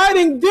I'm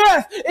inviting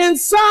death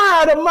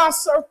inside of my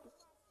circle.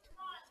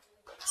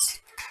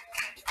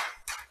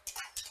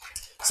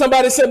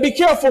 Somebody said, be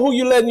careful who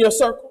you let in your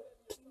circle.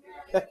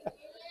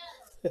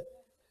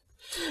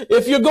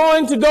 If you're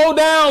going to go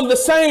down the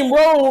same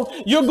road,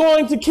 you're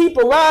going to keep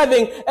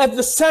arriving at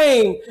the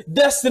same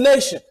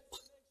destination.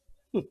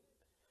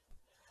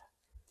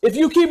 If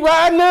you keep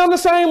riding down the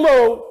same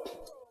road,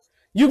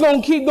 you're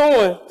going to keep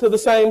going to the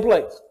same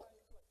place.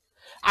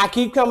 I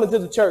keep coming to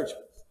the church.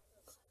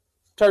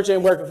 Church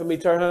ain't working for me,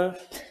 huh?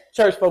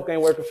 Church folk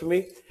ain't working for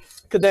me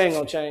because they ain't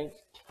going to change.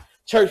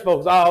 Church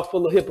folks are all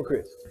full of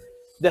hypocrites.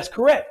 That's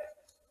correct.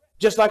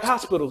 Just like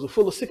hospitals are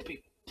full of sick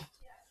people.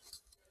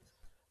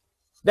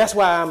 That's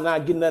why I'm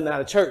not getting nothing out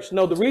of church.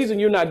 No, the reason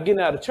you're not getting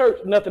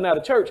nothing out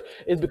of church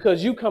is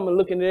because you come and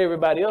looking at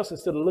everybody else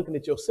instead of looking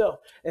at yourself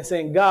and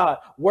saying, God,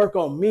 work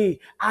on me.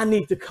 I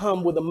need to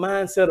come with a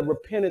mindset of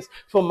repentance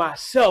for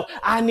myself.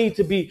 I need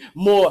to be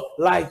more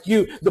like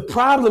you. The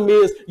problem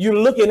is you're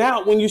looking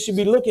out when you should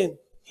be looking in.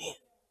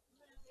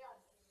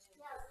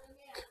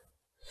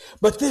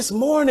 But this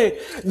morning,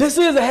 this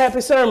is a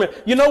happy sermon.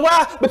 You know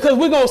why? Because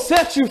we're going to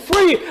set you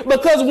free.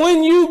 Because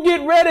when you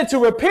get ready to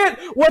repent,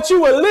 what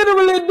you are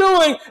literally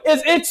doing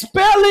is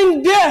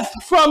expelling death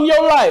from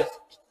your life.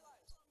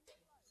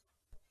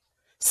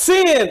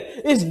 Sin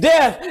is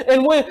death.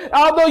 And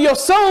although your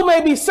soul may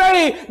be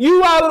saved,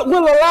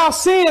 will allow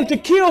sin to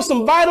kill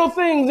some vital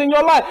things in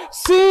your life.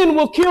 Sin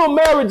will kill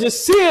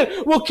marriages.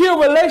 Sin will kill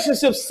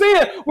relationships.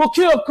 Sin will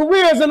kill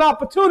careers and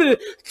opportunities.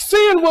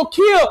 Sin will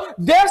kill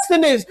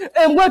destinies.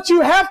 And what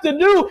you have to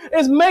do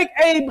is make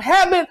a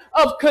habit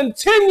of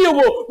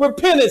continual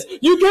repentance.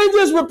 You can't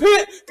just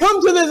repent,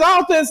 come to this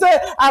altar and say,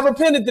 I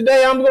repented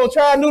today, I'm going to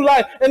try a new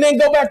life, and then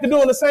go back to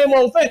doing the same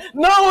old thing.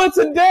 No, it's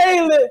a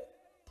daily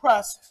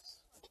process.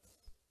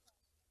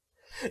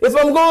 If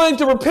I'm going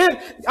to repent,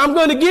 I'm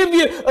going to give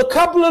you a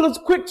couple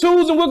of quick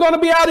tools and we're going to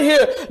be out of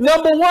here.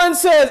 Number one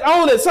says,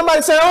 own it.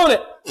 Somebody say, own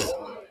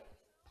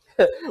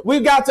it.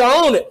 We've got to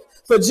own it.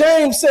 For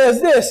James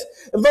says this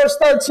in verse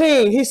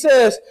 13. He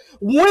says,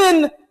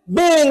 when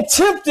being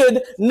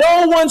tempted,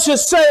 no one should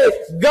say,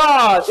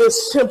 God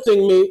is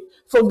tempting me.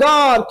 For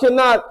God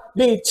cannot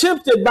be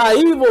tempted by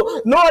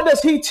evil, nor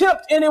does he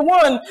tempt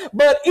anyone,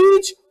 but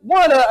each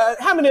one.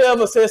 How many of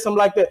us said something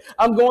like that?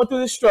 I'm going through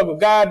this struggle.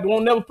 God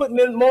won't never put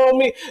more on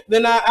me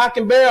than I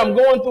can bear. I'm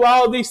going through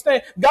all these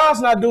things.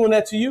 God's not doing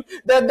that to you.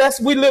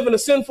 We live in a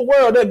sinful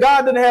world. That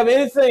God didn't have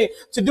anything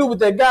to do with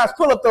that. Guys,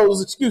 pull up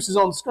those excuses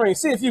on the screen.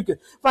 See if you can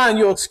find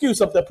your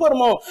excuse up there. Put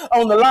them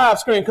on the live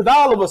screen, because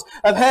all of us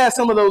have had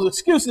some of those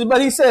excuses.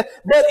 But he said,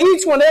 but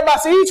each one, everybody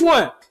say each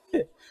one.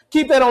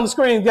 Keep that on the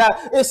screen,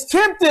 guys. Is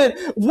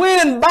tempted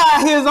when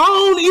by his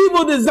own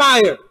evil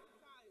desire.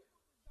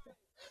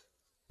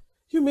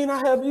 You mean I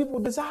have evil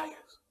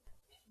desires?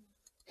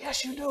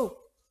 Yes, you do.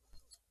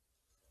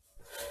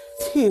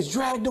 He is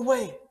dragged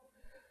away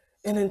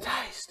and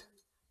enticed.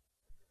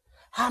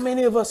 How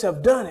many of us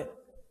have done it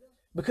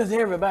because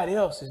everybody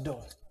else is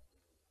doing it?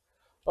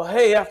 Or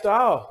hey, after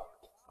all,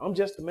 I'm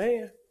just a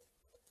man.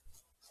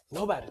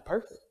 Nobody's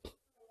perfect.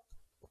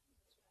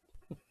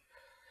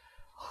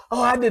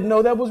 Oh, I didn't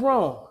know that was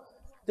wrong.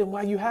 Then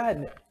why are you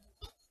hiding it?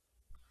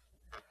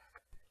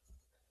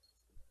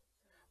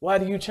 Why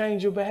do you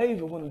change your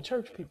behavior when the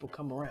church people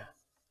come around?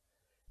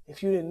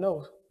 If you didn't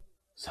know,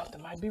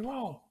 something might be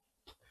wrong.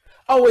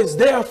 Oh, it's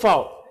their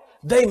fault.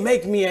 They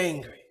make me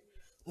angry.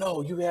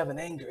 No, you have an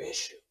anger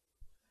issue.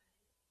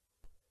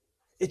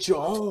 It's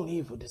your own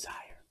evil desire.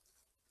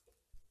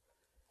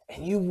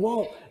 And you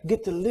won't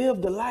get to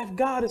live the life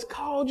God has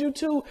called you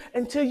to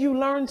until you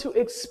learn to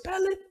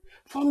expel it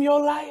from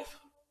your life.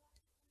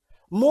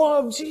 More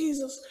of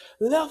Jesus,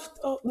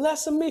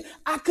 less of me.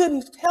 I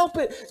couldn't help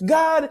it.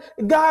 God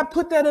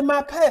put that in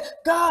my path.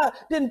 God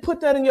didn't put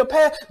that in your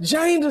path.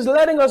 James is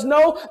letting us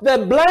know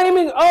that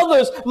blaming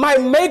others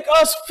might make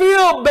us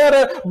feel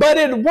better, but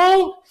it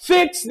won't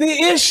fix the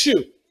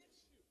issue.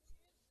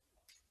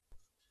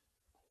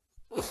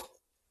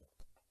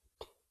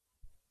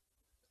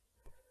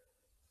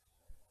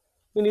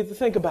 We need to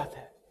think about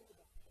that.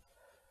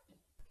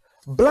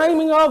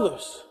 Blaming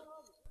others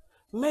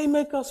may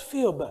make us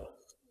feel better,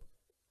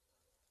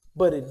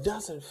 but it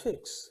doesn't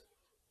fix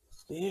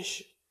the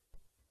issue.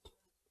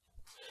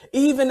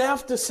 Even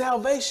after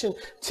salvation,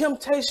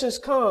 temptations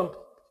come.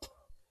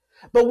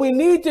 But we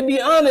need to be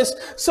honest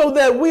so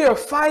that we are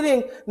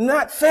fighting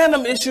not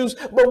phantom issues,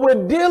 but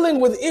we're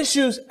dealing with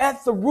issues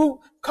at the root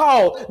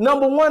cause.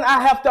 Number one,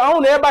 I have to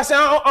own it. Everybody say,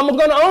 I'm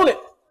going to own it.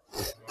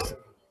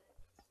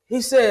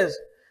 He says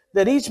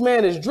that each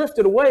man is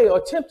drifted away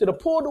or tempted or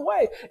pulled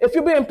away. If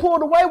you're being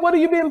pulled away, what are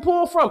you being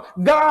pulled from?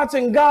 God's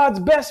and God's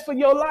best for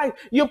your life.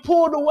 You're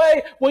pulled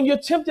away when you're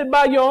tempted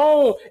by your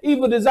own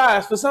evil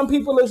desires. For some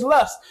people, it's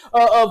lust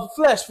of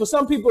flesh. For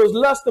some people, it's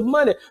lust of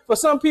money. For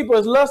some people,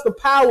 it's lust of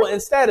power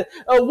and status,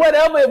 or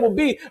whatever it will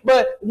be.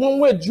 But when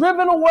we're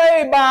driven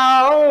away by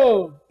our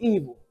own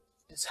evil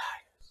desires,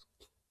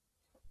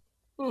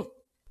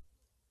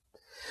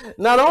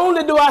 not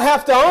only do I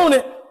have to own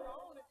it,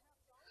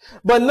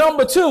 but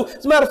number two,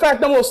 as a matter of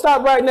fact, I'm going to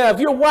stop right now. If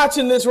you're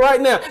watching this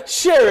right now,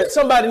 share it.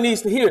 Somebody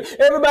needs to hear it.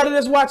 Everybody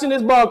that's watching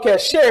this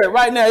broadcast, share it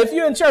right now. If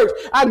you're in church,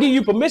 I'll give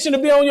you permission to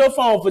be on your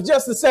phone for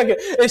just a second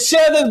and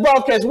share this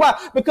broadcast. Why?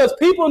 Because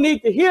people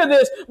need to hear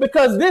this,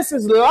 because this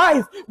is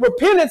life.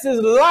 Repentance is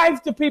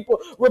life to people.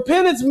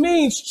 Repentance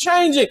means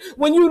changing.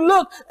 When you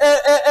look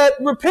at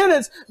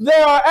repentance,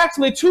 there are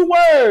actually two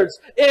words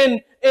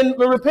in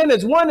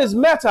repentance. One is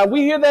meta.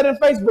 We hear that in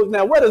Facebook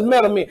now. What does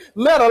meta mean?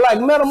 Meta,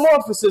 like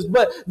metamorphosis.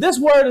 But this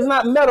word is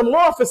not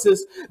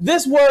metamorphosis.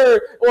 This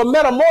word, or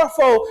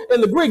metamorpho in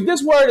the Greek,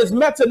 this word is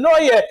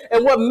metanoia.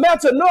 And what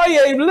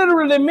metanoia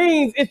literally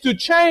means is to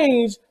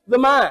change the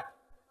mind.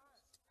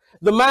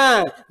 The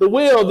mind, the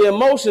will, the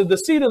emotions, the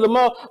seat of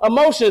the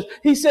emotions.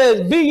 He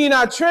says, be ye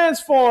not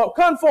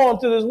conformed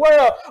to this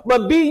world,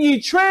 but be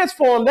ye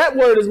transformed. That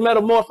word is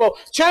metamorpho.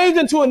 Change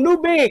into a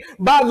new being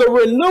by the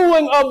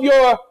renewing of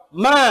your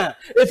mind.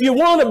 If you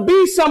want to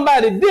be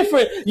somebody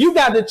different, you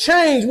got to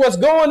change what's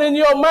going in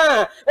your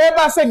mind.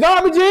 Everybody say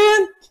garbage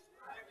in,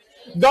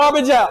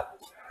 garbage out.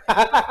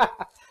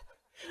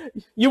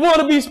 You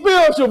want to be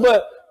spiritual,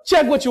 but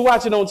check what you're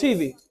watching on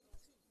TV.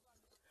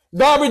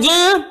 Garbage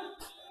in,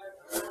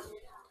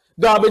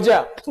 garbage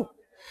out.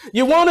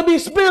 You want to be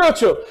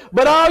spiritual,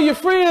 but all your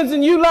friends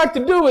and you like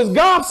to do is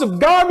gossip.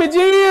 Garbage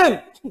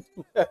in,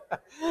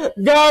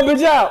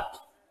 garbage out.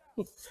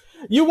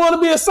 You want to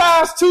be a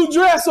size 2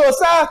 dress or a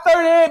size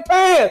 38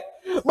 pants,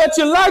 but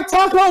you like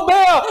Taco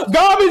Bell.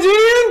 Garbage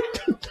in,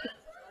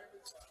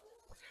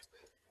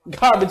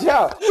 garbage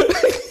out.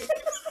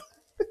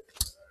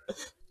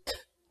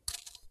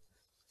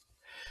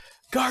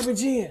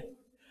 Garbage in,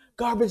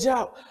 garbage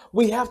out.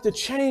 We have to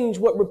change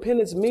what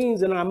repentance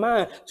means in our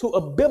mind to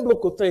a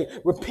biblical thing.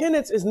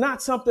 Repentance is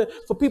not something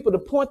for people to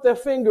point their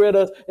finger at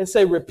us and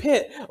say,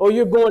 repent, or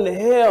you're going to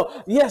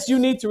hell. Yes, you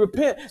need to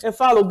repent and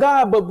follow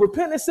God, but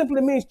repentance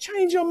simply means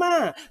change your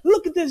mind.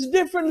 Look at this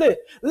differently.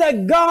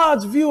 Let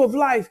God's view of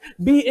life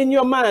be in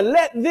your mind.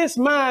 Let this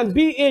mind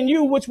be in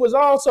you, which was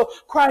also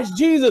Christ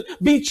Jesus.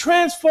 Be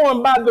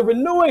transformed by the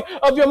renewing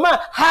of your mind.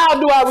 How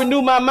do I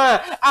renew my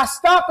mind? I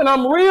stop and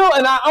I'm real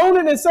and I own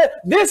it and say,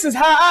 this is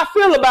how I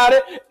feel about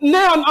it.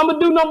 Now I'm going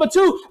to do number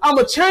two. I'm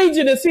going to change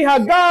it and see how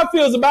God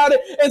feels about it.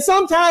 And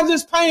sometimes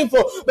it's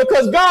painful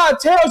because God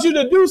tells you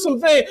to do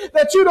something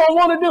that you don't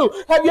want to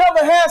do. Have you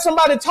ever had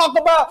somebody talk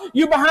about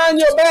you behind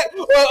your back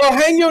or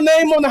hang your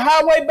name on the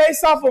highway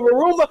based off of a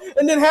rumor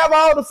and then have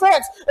all the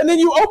facts? And then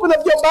you open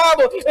up your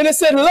Bible and it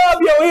said, love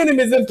your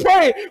enemies and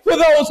pray for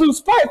those who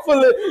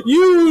spitefully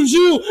use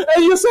you.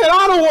 And you said,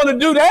 I don't want to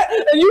do that.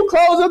 And you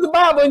close up the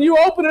Bible and you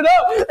open it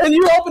up and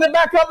you open it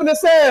back up and it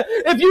says,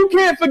 if you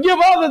can't forgive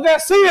others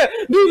that sin,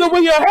 neither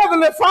will your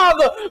heavenly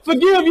Father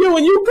forgive you.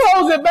 And you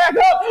close it back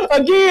up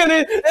again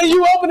and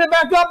you open it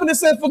back up and it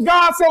says, for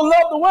God so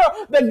loved the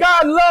world that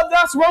God loved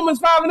us, Romans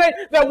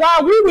 5:8, that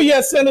while we were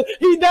yet sinners,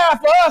 he died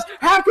for us.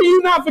 How can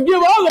you not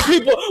forgive other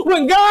people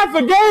when God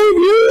forgave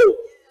you?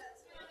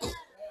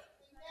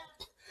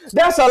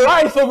 That's a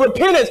life of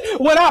repentance.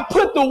 When I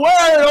put the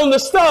word on the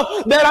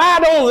stuff that I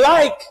don't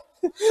like,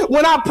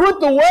 when I put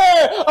the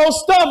word on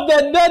stuff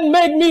that doesn't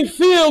make me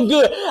feel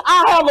good,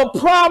 I have a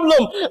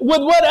problem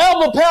with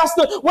whatever,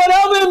 pastor,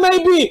 whatever it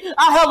may be.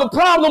 I have a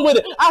problem with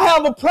it. I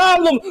have a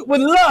problem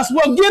with lust.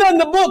 Well, get in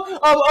the book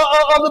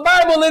of the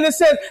Bible and it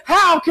says,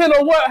 how can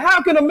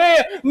a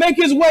man make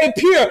his way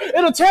pure?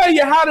 It'll tell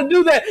you how to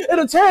do that.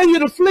 It'll tell you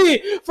to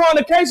flee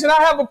fornication.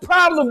 I have a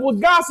problem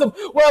with gossip.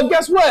 Well,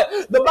 guess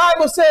what? The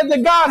Bible says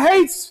that God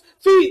hates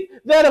feet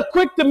that are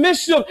quick to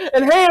mischief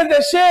and hands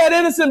that shed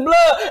innocent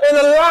blood and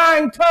a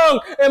lying tongue.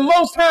 And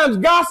most times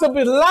gossip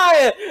is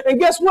lying. And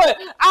guess what?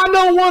 I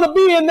don't want to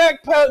be in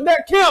that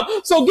camp.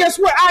 So guess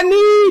what? I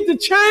need to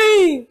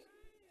change.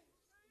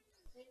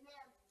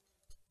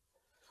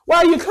 Why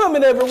are you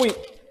coming every week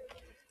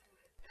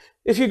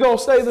if you're going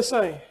to stay the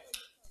same?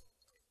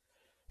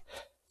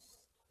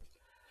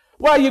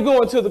 Why are you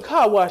going to the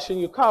car wash and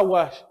your car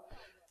wash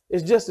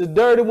is just as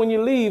dirty when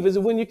you leave as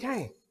when you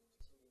came?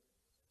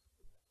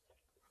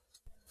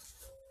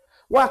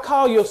 Why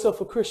call yourself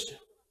a Christian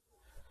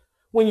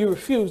when you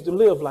refuse to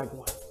live like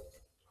one?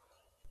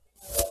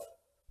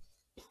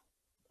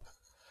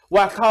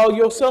 Why call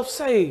yourself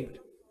saved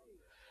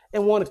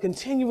and want to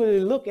continually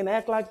look and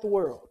act like the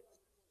world?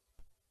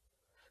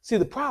 See,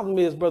 the problem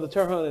is, Brother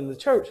Turhan, in the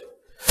church,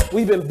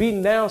 we've been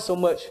beaten down so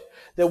much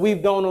that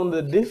we've gone on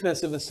the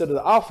defensive instead of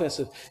the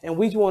offensive. And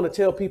we want to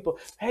tell people,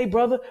 hey,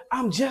 brother,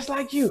 I'm just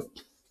like you.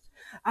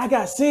 I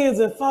got sins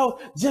and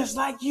faults just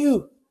like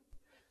you.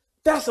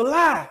 That's a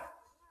lie.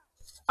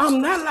 I'm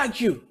not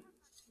like you.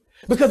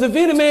 Because if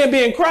any man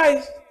be in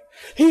Christ,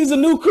 he's a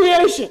new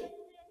creation.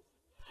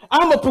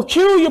 I'm a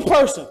peculiar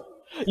person.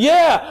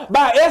 Yeah,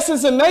 by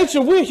essence and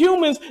nature, we're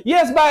humans.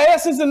 Yes, by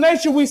essence and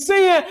nature, we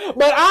sin,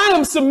 but I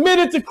am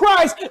submitted to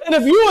Christ. And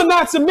if you are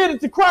not submitted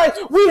to Christ,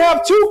 we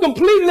have two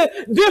completely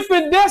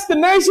different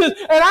destinations.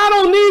 And I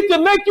don't need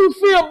to make you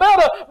feel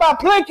better by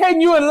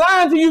placating you and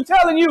lying to you,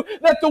 telling you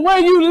that the way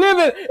you live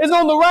it is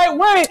on the right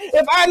way.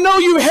 If I know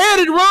you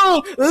headed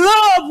wrong,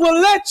 love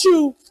will let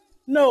you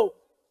know.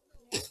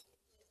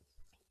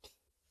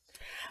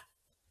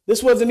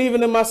 This wasn't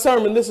even in my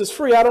sermon. This is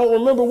free. I don't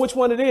remember which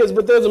one it is,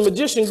 but there's a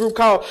magician group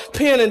called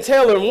Penn and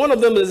Teller, and one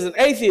of them is an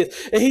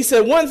atheist. And he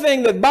said one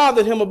thing that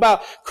bothered him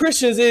about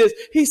Christians is,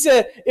 he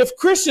said, if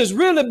Christians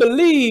really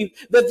believe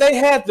that they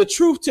had the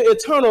truth to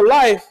eternal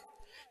life,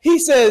 he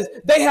says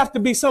they have to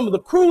be some of the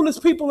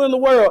cruelest people in the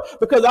world,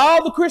 because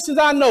all the Christians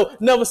I know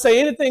never say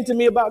anything to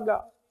me about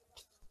God.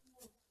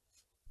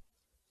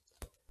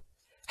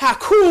 How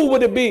cruel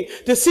would it be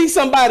to see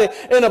somebody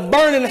in a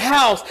burning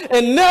house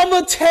and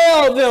never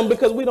tell them,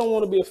 because we don't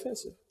want to be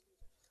offensive.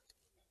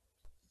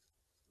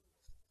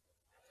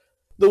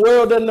 The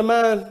world doesn't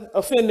mind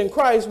offending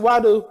Christ. Why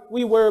do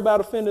we worry about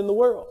offending the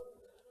world?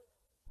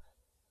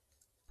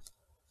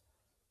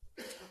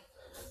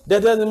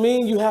 That doesn't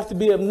mean you have to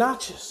be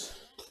obnoxious.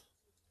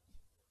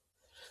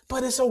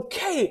 But it's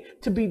okay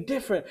to be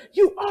different.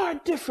 You are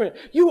different.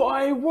 You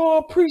are a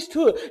royal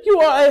priesthood. You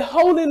are a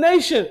holy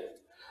nation.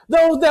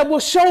 Those that will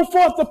show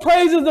forth the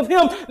praises of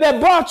him that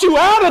brought you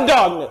out of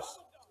darkness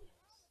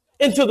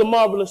into the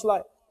marvelous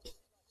light.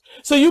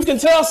 So you can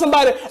tell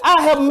somebody,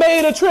 I have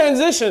made a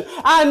transition.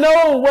 I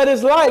know what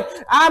it's like.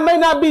 I may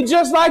not be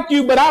just like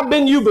you, but I've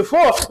been you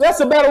before. That's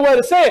a better way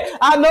to say it.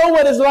 I know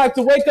what it's like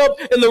to wake up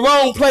in the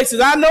wrong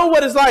places. I know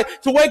what it's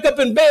like to wake up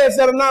in beds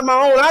that are not my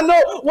own. I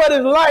know what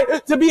it's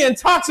like to be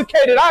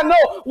intoxicated. I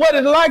know what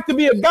it's like to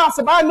be a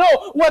gossip. I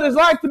know what it's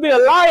like to be a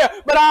liar.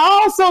 But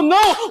I also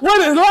know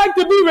what it's like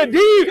to be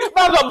redeemed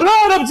by the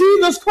blood of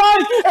Jesus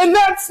Christ. And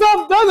that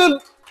stuff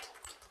doesn't...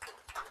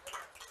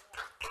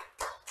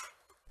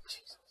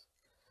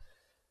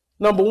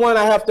 Number one,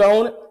 I have to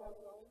own it.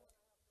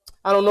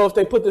 I don't know if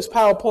they put this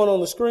PowerPoint on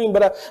the screen,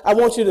 but I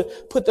want you to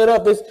put that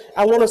up.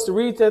 I want us to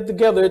read that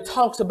together. It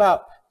talks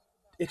about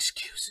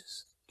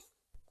excuses.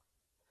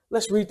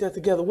 Let's read that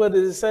together. What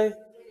does it say?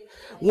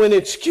 When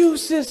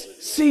excuses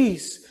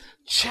cease,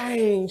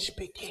 change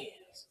begins.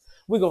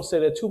 We're going to say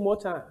that 2 more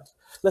times.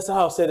 Let's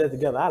all say that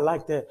together. I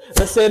like that.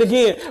 Let's say it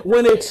again.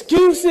 When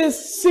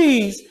excuses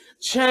cease,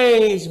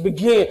 change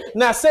begin.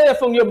 Now say it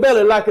from your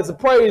belly like it's a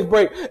praise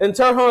break. And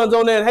Turhan's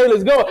on there and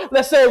Haley's going.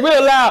 Let's say it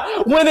real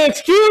loud. When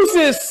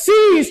excuses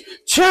cease,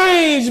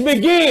 change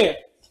begin.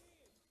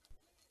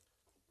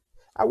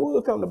 I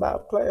would come to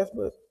Bible class,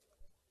 but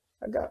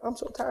I'm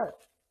so tired.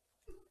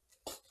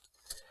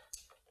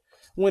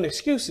 When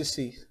excuses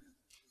cease,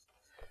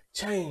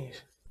 change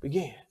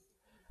begin.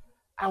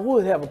 I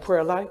would have a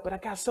prayer life, but I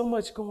got so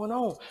much going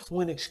on.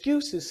 When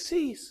excuses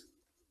cease,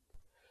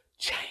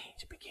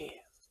 change begin.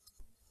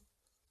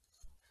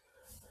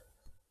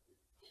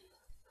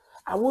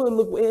 I would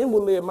look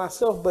inwardly at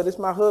myself, but it's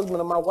my husband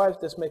and my wife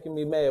that's making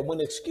me mad.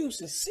 When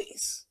excuses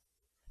cease,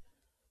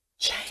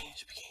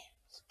 change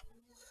begins.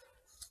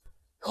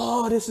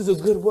 Oh, this is a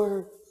good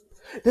word.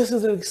 This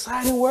is an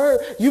exciting word.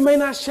 You may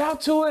not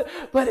shout to it,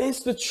 but it's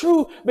the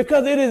truth,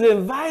 because it is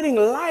inviting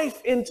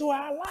life into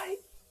our life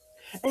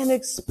and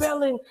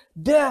expelling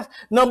death.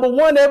 Number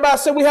one, everybody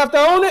say we have to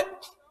own it.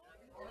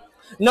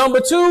 Number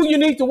two, you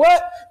need to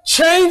what?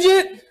 Change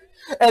it.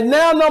 And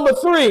now number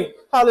three,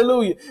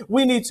 hallelujah,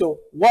 we need to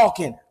walk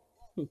in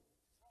it.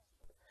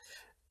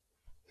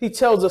 He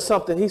tells us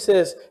something. He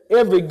says,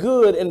 every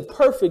good and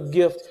perfect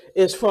gift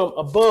is from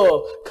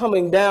above,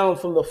 coming down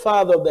from the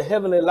Father of the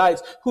heavenly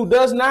lights, who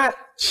does not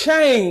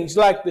change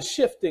like the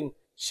shifting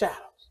shadows.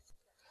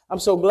 I'm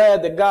so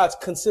glad that God's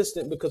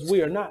consistent, because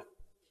we are not.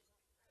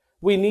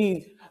 We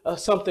need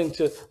something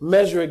to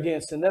measure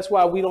against. And that's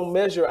why we don't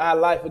measure our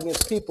life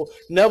against people.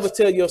 Never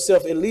tell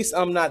yourself, at least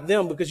I'm not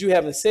them, because you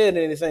haven't said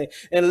anything.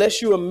 Unless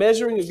you are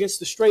measuring against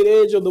the straight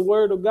edge of the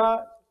word of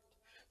God,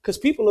 because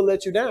people will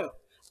let you down.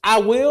 I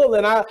will,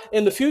 and I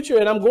in the future,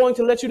 and I'm going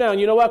to let you down.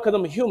 You know why? Because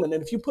I'm a human.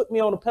 And if you put me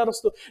on a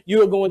pedestal,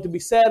 you are going to be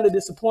sadly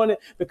disappointed,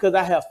 because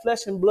I have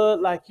flesh and blood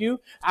like you.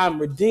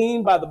 I'm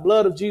redeemed by the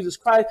blood of Jesus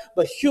Christ,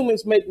 but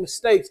humans make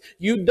mistakes.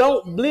 You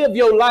don't live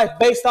your life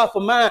based off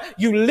of mine.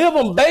 You live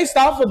them based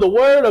off of the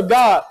word of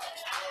God.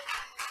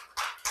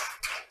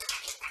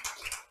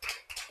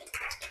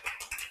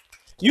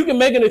 You can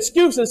make an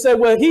excuse and say,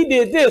 well, he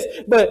did this,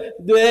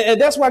 and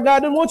that's why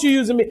God didn't want you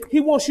using me. He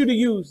wants you to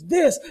use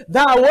this.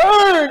 Thy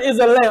word is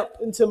a lamp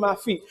unto my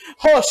feet.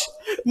 Hush,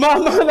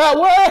 thy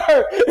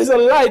word is a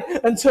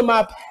light unto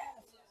my path.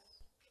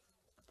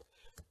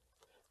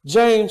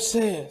 James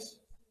says,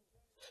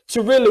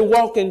 to really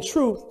walk in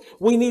truth,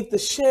 we need to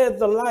shed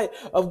the light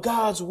of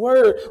God's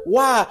word.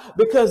 Why?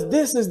 Because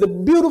this is the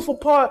beautiful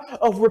part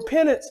of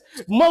repentance.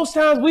 Most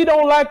times we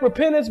don't like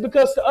repentance,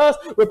 because to us,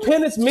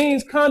 repentance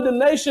means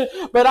condemnation.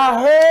 But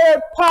I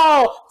heard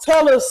Paul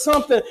tell us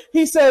something.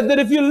 He said that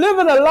if you're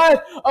living a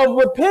life of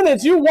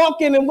repentance, you're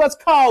walking in what's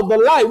called the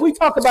light. We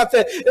talk about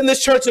that in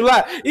this church a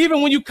lot.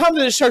 Even when you come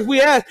to the church,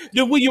 we ask,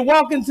 will you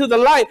walk into the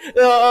light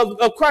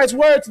of Christ's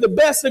word to the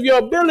best of your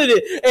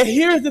ability? And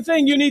here's the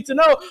thing you need to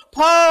know.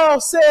 Paul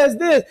says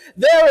this: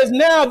 there is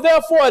now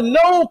therefore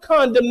no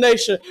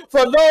condemnation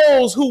for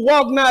those who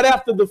walk not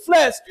after the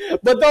flesh,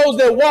 but those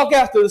that walk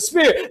after the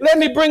Spirit. Let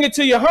me bring it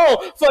to your home.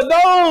 For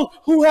those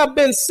who have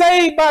been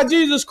saved by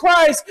Jesus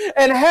Christ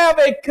and have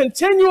a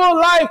continual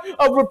life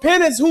of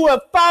repentance, who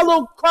have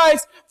followed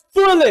Christ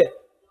fully,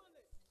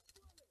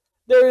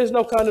 there is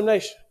no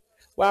condemnation.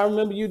 Well, I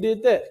remember you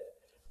did that,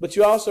 but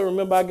you also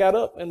remember I got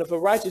up, and if a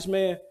righteous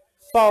man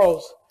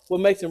falls,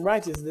 what makes him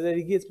righteous is that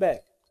he gets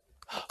back.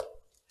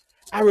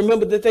 I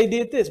remember that they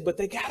did this, but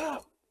they got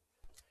up.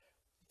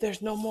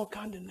 There's no more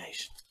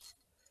condemnation.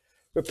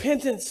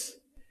 Repentance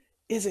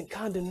isn't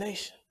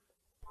condemnation.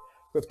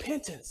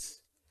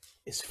 Repentance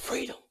is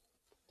freedom.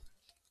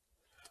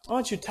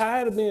 Aren't you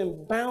tired of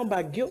being bound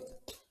by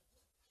guilt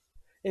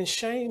and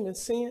shame and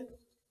sin?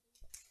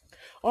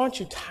 Aren't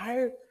you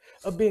tired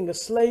of being a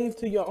slave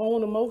to your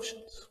own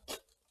emotions?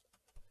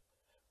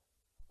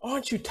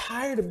 Aren't you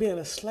tired of being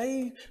a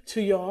slave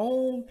to your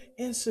own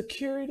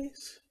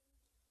insecurities?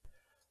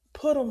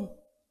 Put them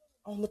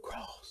on the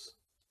cross.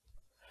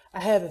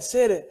 I haven't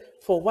said it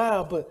for a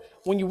while, but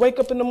when you wake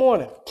up in the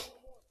morning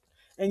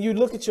and you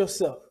look at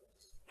yourself,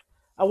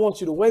 I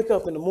want you to wake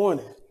up in the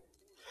morning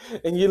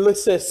and you look,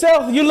 say,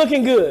 self, you're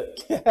looking good.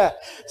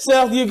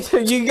 Self,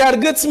 you got a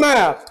good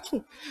smile.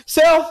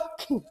 Self,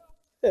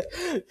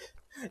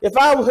 if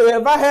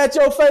I had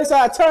your face,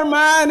 I'd turn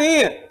mine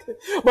in.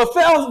 But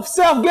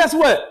self, guess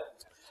what?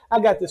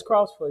 I got this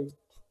cross for you.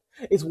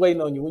 It's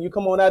waiting on you. When you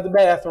come on out of the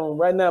bathroom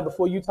right now,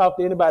 before you talk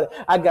to anybody,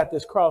 I got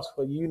this cross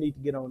for you. You need to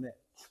get on that.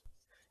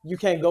 You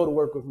can't go to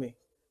work with me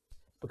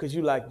because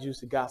you like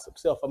juicy gossip.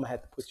 Self, I'm going to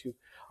have to put you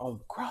on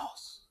the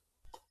cross.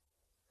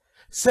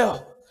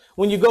 Self,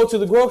 when you go to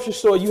the grocery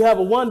store, you have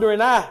a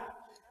wandering eye.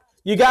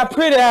 You got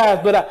pretty eyes,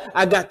 but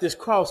I got this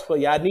cross for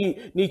you. I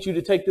need you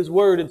to take this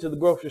word into the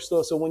grocery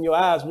store, so when your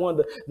eyes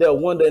wander, they'll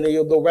wander, and then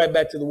you'll go right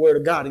back to the word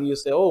of God, and you'll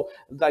say, oh,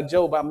 like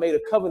Job, I made a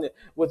covenant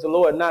with the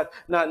Lord, not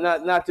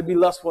to be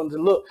lustful and to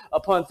look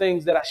upon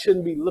things that I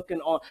shouldn't be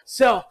looking on.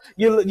 Self,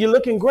 you're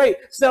looking great.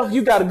 Self,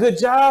 you got a good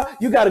job.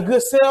 You got a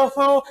good cell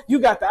phone. You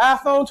got the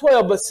iPhone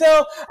 12. But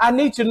self, I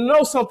need you to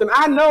know something.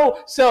 I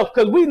know, self,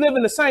 because we live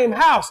in the same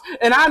house,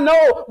 and I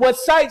know what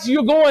sites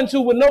you're going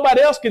to when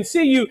nobody else can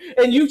see you,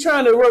 and you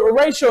trying to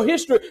erase your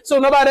history so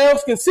nobody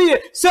else can see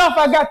it. Self,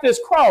 I got this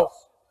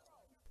cross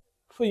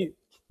for you.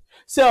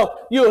 Self,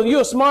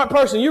 you're a smart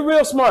person. You're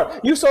real smart.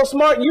 You so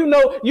smart, you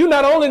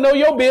not only know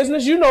your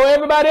business, you know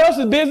everybody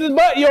else's business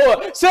but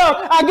yours.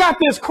 Self, I got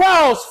this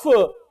cross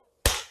for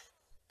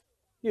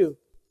you.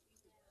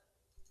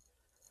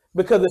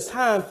 Because it's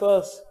time for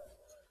us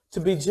to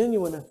be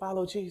genuine and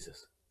follow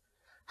Jesus.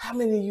 How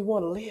many of you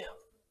want to live?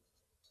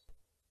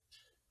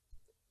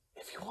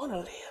 If you want to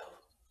live,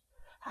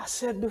 I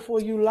said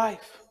before you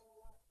life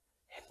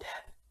and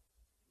death.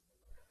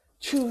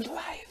 Choose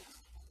life.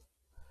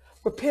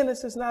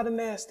 Repentance is not a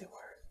nasty word.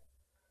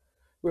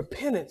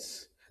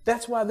 Repentance,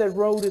 that's why that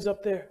road is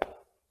up there.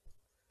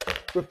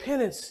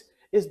 Repentance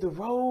is the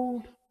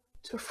road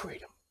to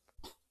freedom.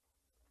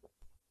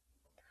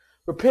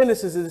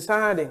 Repentance is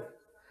deciding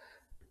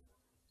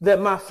that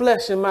my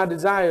flesh and my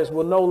desires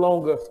will no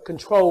longer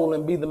control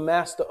and be the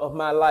master of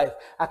my life.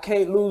 I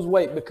can't lose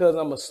weight because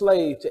I'm a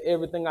slave to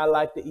everything I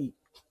like to eat.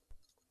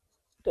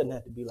 Doesn't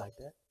have to be like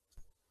that.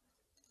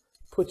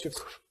 Put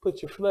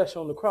your flesh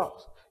on the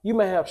cross. You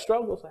may have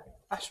struggles.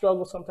 I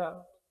struggle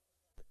sometimes.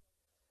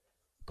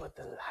 But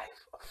the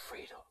life of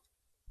freedom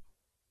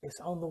is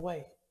on the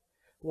way.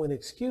 When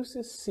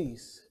excuses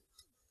cease,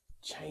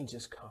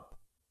 changes come.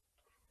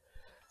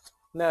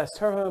 Now it's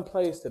turn and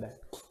plays today.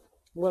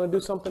 We're going to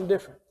do something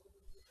different.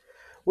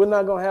 We're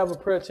not going to have a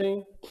prayer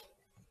team.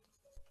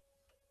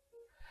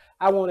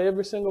 I want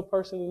every single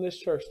person in this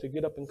church to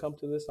get up and come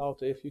to this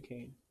altar if you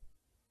can.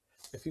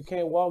 If you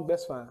can't walk,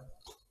 that's fine.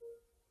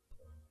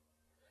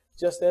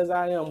 Just as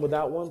I am,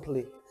 without one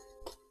plea.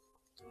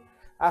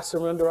 I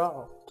surrender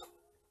all.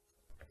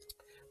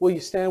 Will you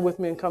stand with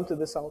me and come to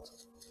this altar?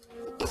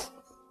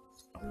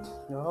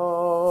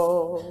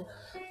 Oh,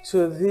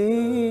 to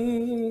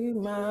thee,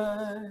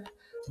 my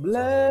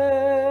blessed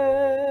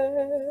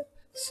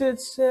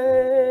Savior,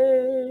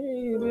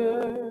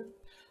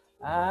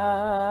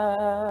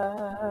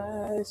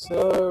 I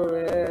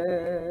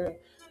surrender.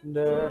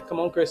 Come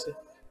on, Chrissy.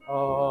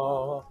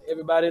 Oh,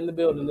 everybody in the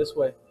building this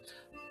way.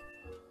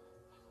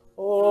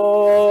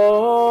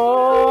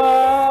 Oh,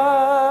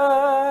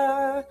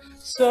 I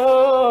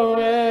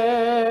surrender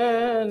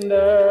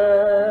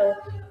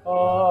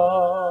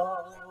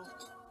all.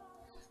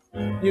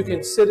 You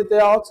can sit at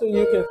the altar,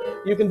 you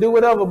can do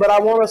whatever, but I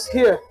want us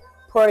here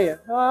praying.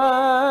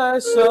 I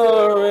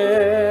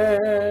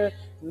surrender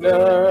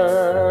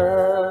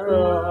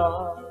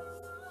all.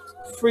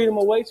 Freedom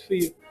awaits for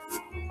you.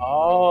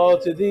 All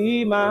to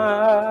thee,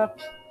 my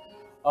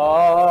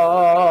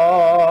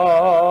all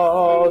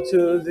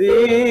to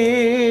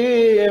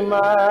thee,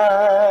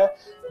 my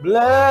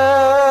blessed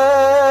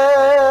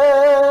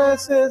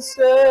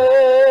Savior,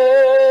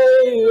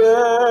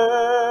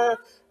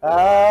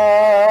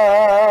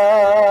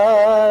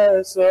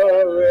 I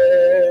surrender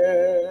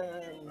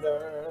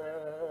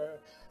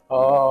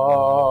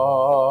all.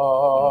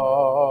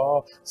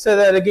 Say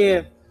that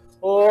again.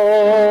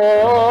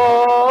 Oh,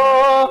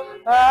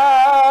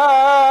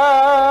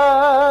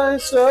 I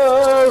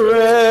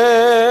surrender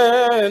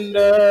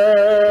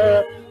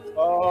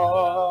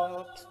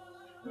all.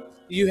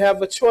 You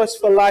have a choice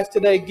for life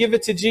today. Give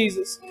it to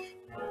Jesus.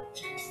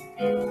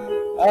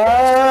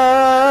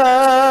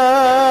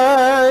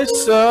 I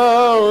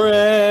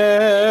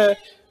surrender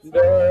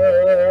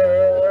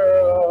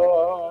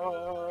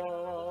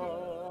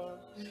all.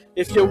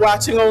 If you're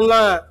watching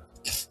online,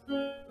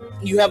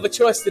 you have a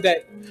choice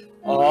today.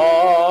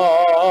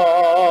 All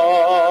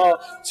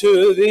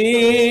to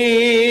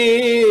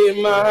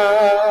thee,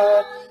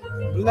 my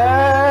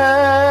blessed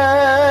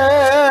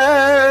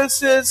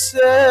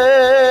Savior,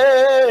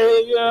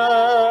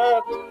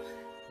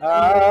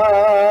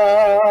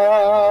 I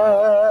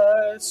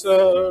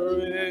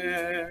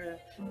surrender.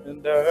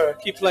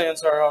 Keep playing,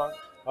 sir.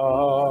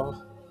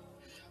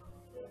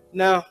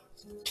 Now,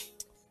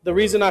 the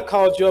reason I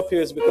called you up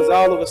here is because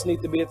all of us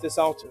need to be at this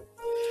altar.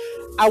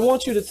 I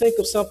want you to think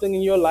of something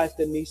in your life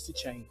that needs to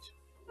change.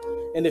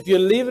 And if you're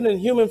living in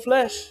human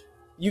flesh,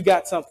 you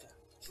got something.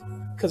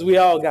 Because we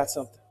all got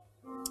something.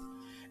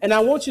 And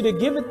I want you to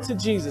give it to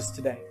Jesus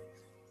today.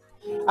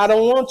 I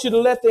don't want you to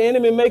let the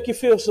enemy make you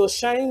feel so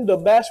ashamed or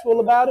bashful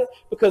about it,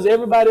 because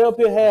everybody up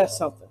here has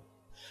something.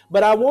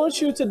 But I want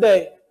you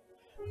today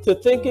to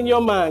think in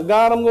your mind,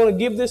 God, I'm going to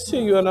give this to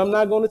you and I'm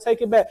not going to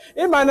take it back.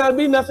 It might not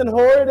be nothing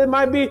horrid. It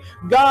might be,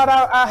 God,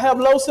 I have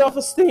low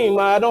self-esteem.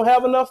 I don't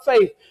have enough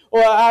faith,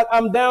 or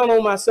I'm down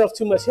on myself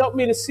too much. Help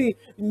me to see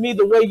me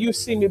the way you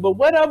see me. But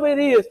whatever it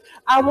is,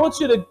 I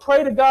want you to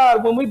pray to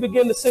God when we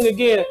begin to sing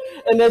again.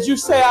 And as you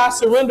say, I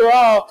surrender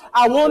all,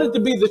 I want it to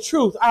be the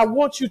truth. I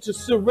want you to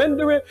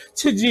surrender it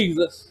to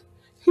Jesus.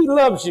 He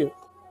loves you.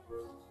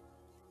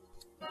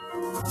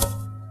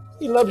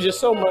 He loves you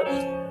so much.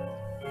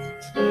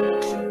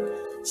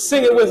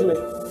 Sing it with me.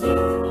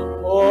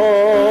 Oh,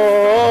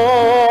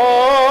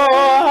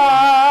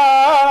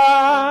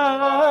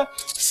 I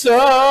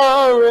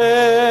surrender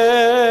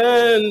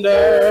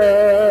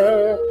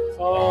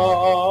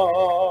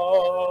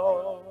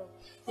all.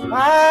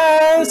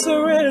 I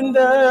surrender.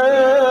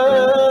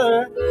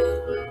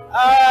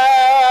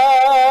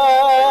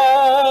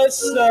 I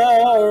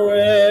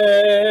surrender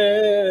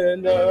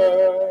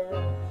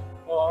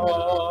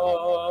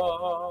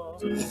all.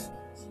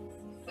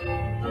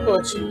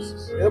 Lord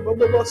Jesus.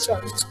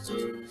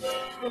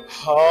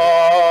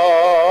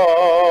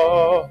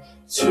 All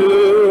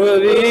to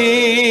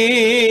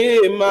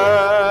thee,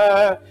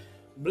 my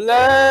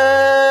blessed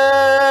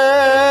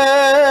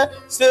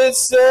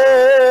Savior,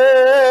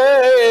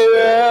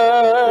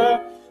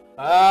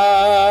 I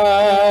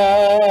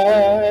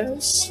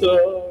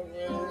surrender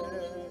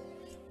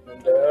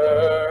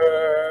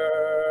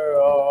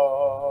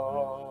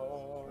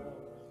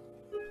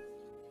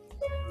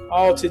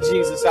all to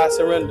Jesus. I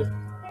surrender.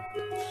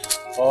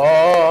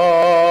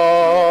 All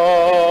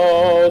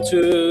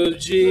to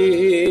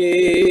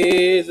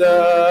Jesus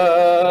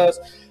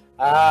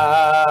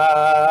I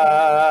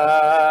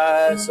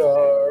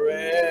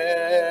surrender.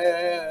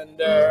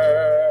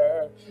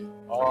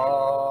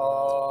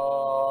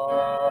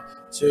 All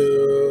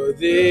to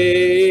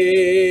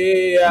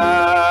thee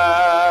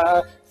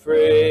I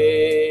freely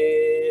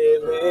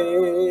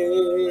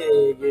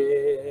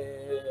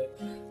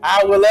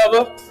will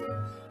ever,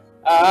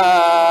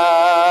 I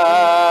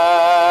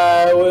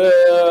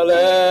will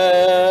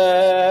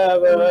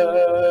ever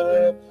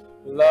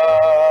love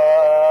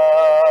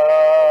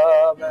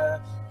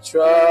and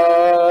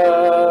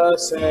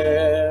trust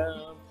Him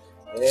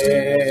in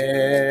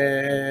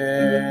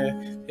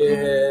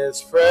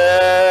His presence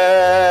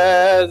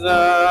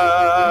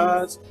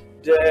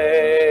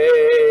daily.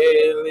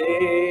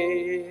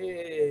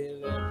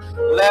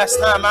 Last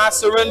time I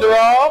surrender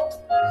all,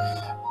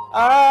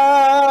 I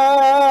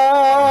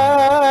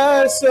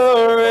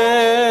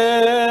surrender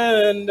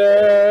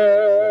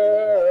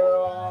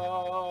all.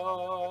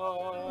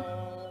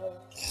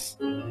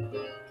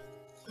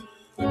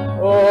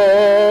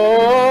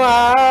 Oh,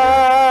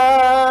 I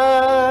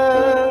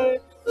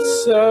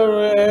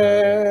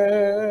surrender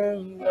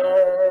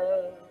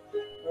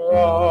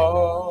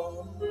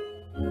all.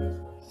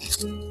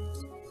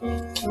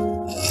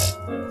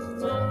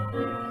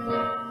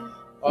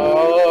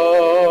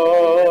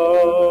 All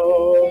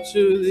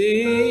to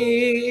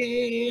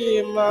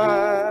Thee,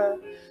 my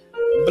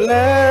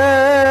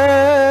blessed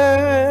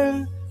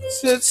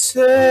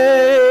Savior,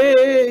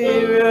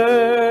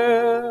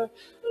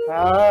 I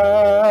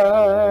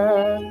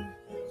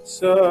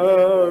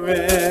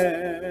surrender.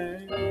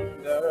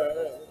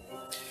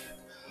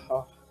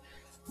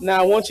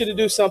 Now I want you to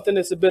do something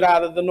that's a bit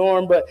out of the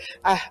norm, but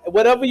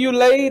whatever you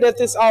laid at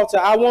this altar,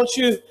 I want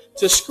you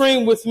to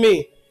scream with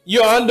me.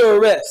 You're under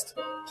arrest.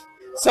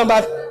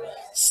 Somebody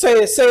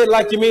say it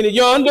like you mean it.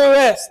 You're under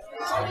arrest.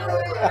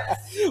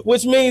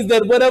 Which means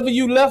that whatever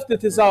you left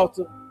at this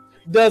altar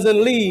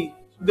doesn't leave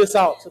this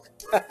altar.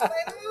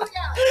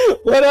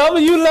 Whatever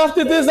you left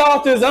at this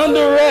altar is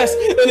under arrest,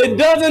 and it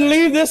doesn't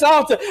leave this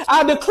altar.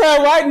 I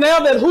declare right now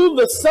that who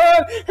the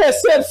Son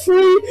has set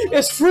free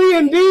is free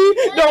indeed.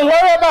 Don't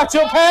worry about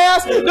your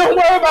past. Don't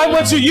worry about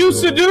what you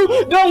used to do.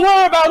 Don't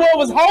worry about what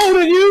was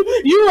holding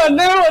you. You are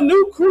now a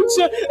new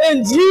creature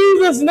in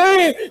Jesus'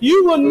 name.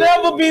 You will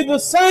never be the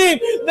same.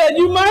 That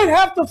you might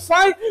have to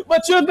fight,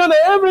 but you're going to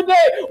every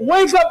day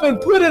wake up and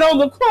put it on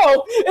the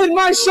cross. It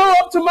might show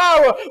up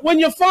tomorrow when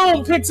your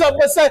phone picks up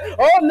and say,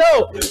 oh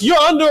no, you're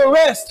under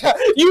arrest.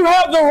 You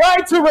have the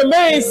right to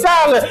remain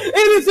silent.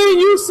 Anything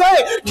you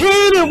say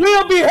can and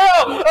will be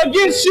held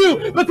against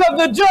you, because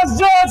the just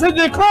judge has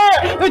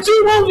declared that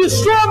you won't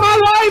destroy my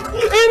life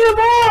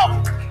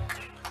anymore.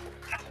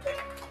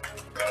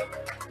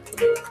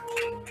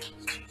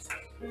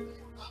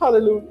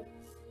 Hallelujah.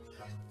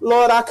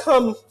 Lord, I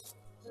come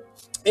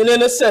in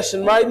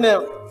intercession right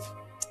now.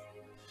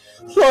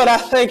 Lord, I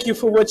thank you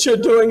for what you're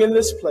doing in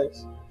this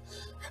place.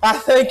 I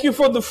thank you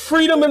for the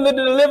freedom and the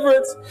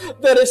deliverance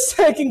that is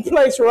taking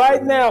place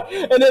right now.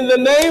 And in the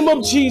name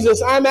of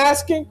Jesus, I'm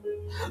asking,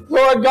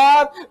 Lord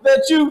God,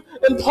 that you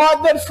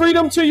impart that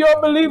freedom to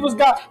your believers,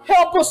 God.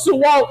 Help us to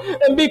walk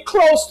and be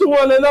close to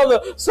one another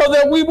so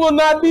that we will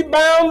not be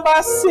bound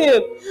by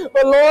sin.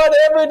 But Lord,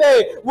 every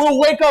day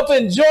we'll wake up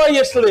and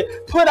joyously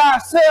put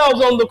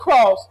ourselves on the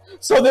cross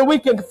so that we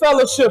can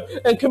fellowship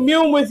and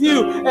commune with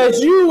you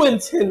as you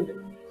intended.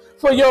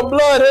 For your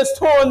blood has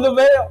torn the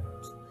veil.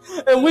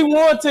 And we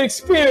want to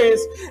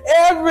experience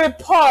every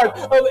part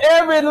of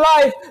every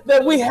life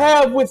that we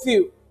have with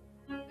you.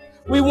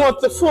 We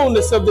want the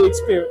fullness of the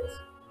experience.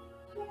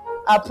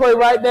 I pray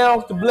right now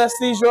to bless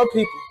these your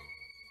people.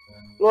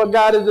 Lord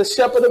God, as the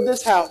shepherd of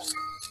this house,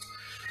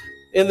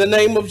 in the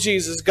name of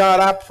Jesus,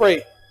 God, I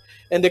pray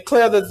and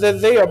declare that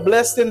they are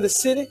blessed in the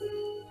city,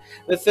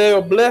 that they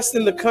are blessed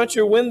in the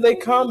country when they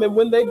come and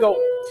when they go,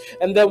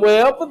 and that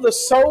wherever the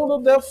sole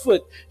of their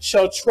foot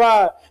shall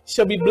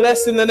be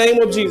blessed in the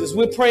name of Jesus.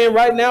 We're praying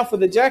right now for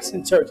the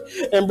Jackson Church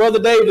and Brother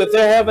Dave, that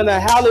they're having a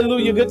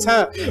hallelujah good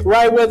time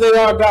right where they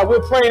are, God. We're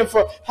praying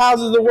for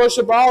houses of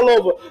worship all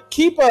over.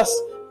 Keep us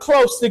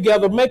close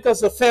together. Make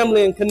us a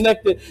family and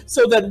connected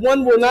so that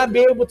one will not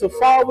be able to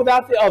fall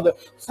without the other.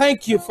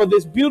 Thank you for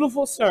this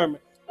beautiful sermon.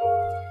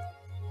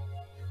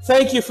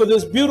 Thank you for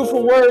this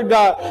beautiful word,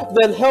 God,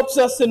 that helps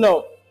us to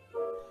know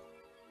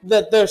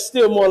that there's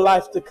still more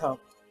life to come.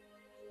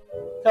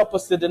 Help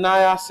us to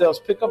deny ourselves,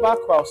 pick up our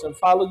cross, and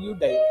follow you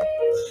daily.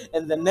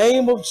 In the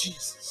name of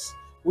Jesus,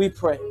 we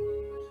pray.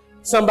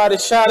 Somebody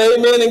shout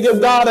amen and give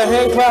God a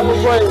hand clap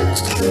of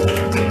praise.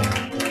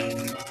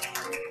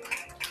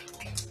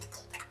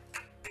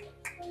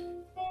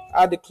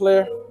 I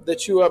declare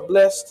that you are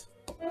blessed.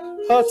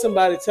 Hug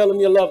somebody, tell them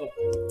you love them.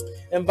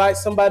 Invite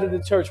somebody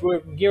to church. We're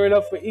gearing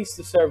up for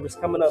Easter service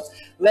coming up.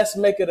 Let's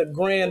make it a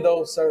grand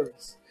old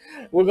service.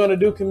 We're going to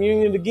do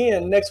communion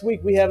again next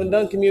week. We haven't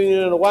done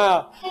communion in a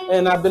while,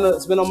 and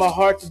it's been on my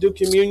heart to do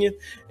communion.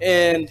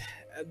 And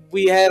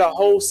we had a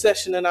whole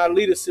session in our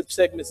leadership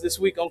segments this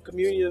week on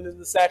communion and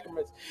the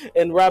sacraments.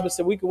 And Robin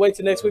said, we can wait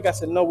till next week. I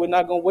said, no, we're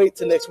not going to wait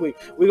till next week.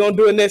 We're going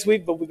to do it next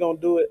week, but we're going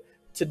to do it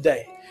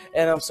today.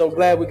 And I'm so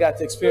glad we got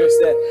to experience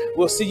that.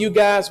 We'll see you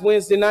guys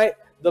Wednesday night.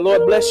 The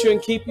Lord bless you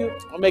and keep you,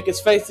 and make his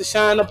face to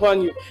shine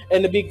upon you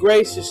and to be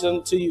gracious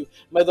unto you.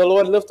 May the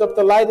Lord lift up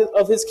the light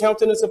of his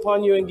countenance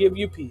upon you and give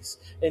you peace.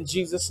 In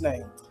Jesus'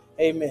 name,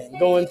 amen.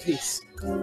 Go in peace.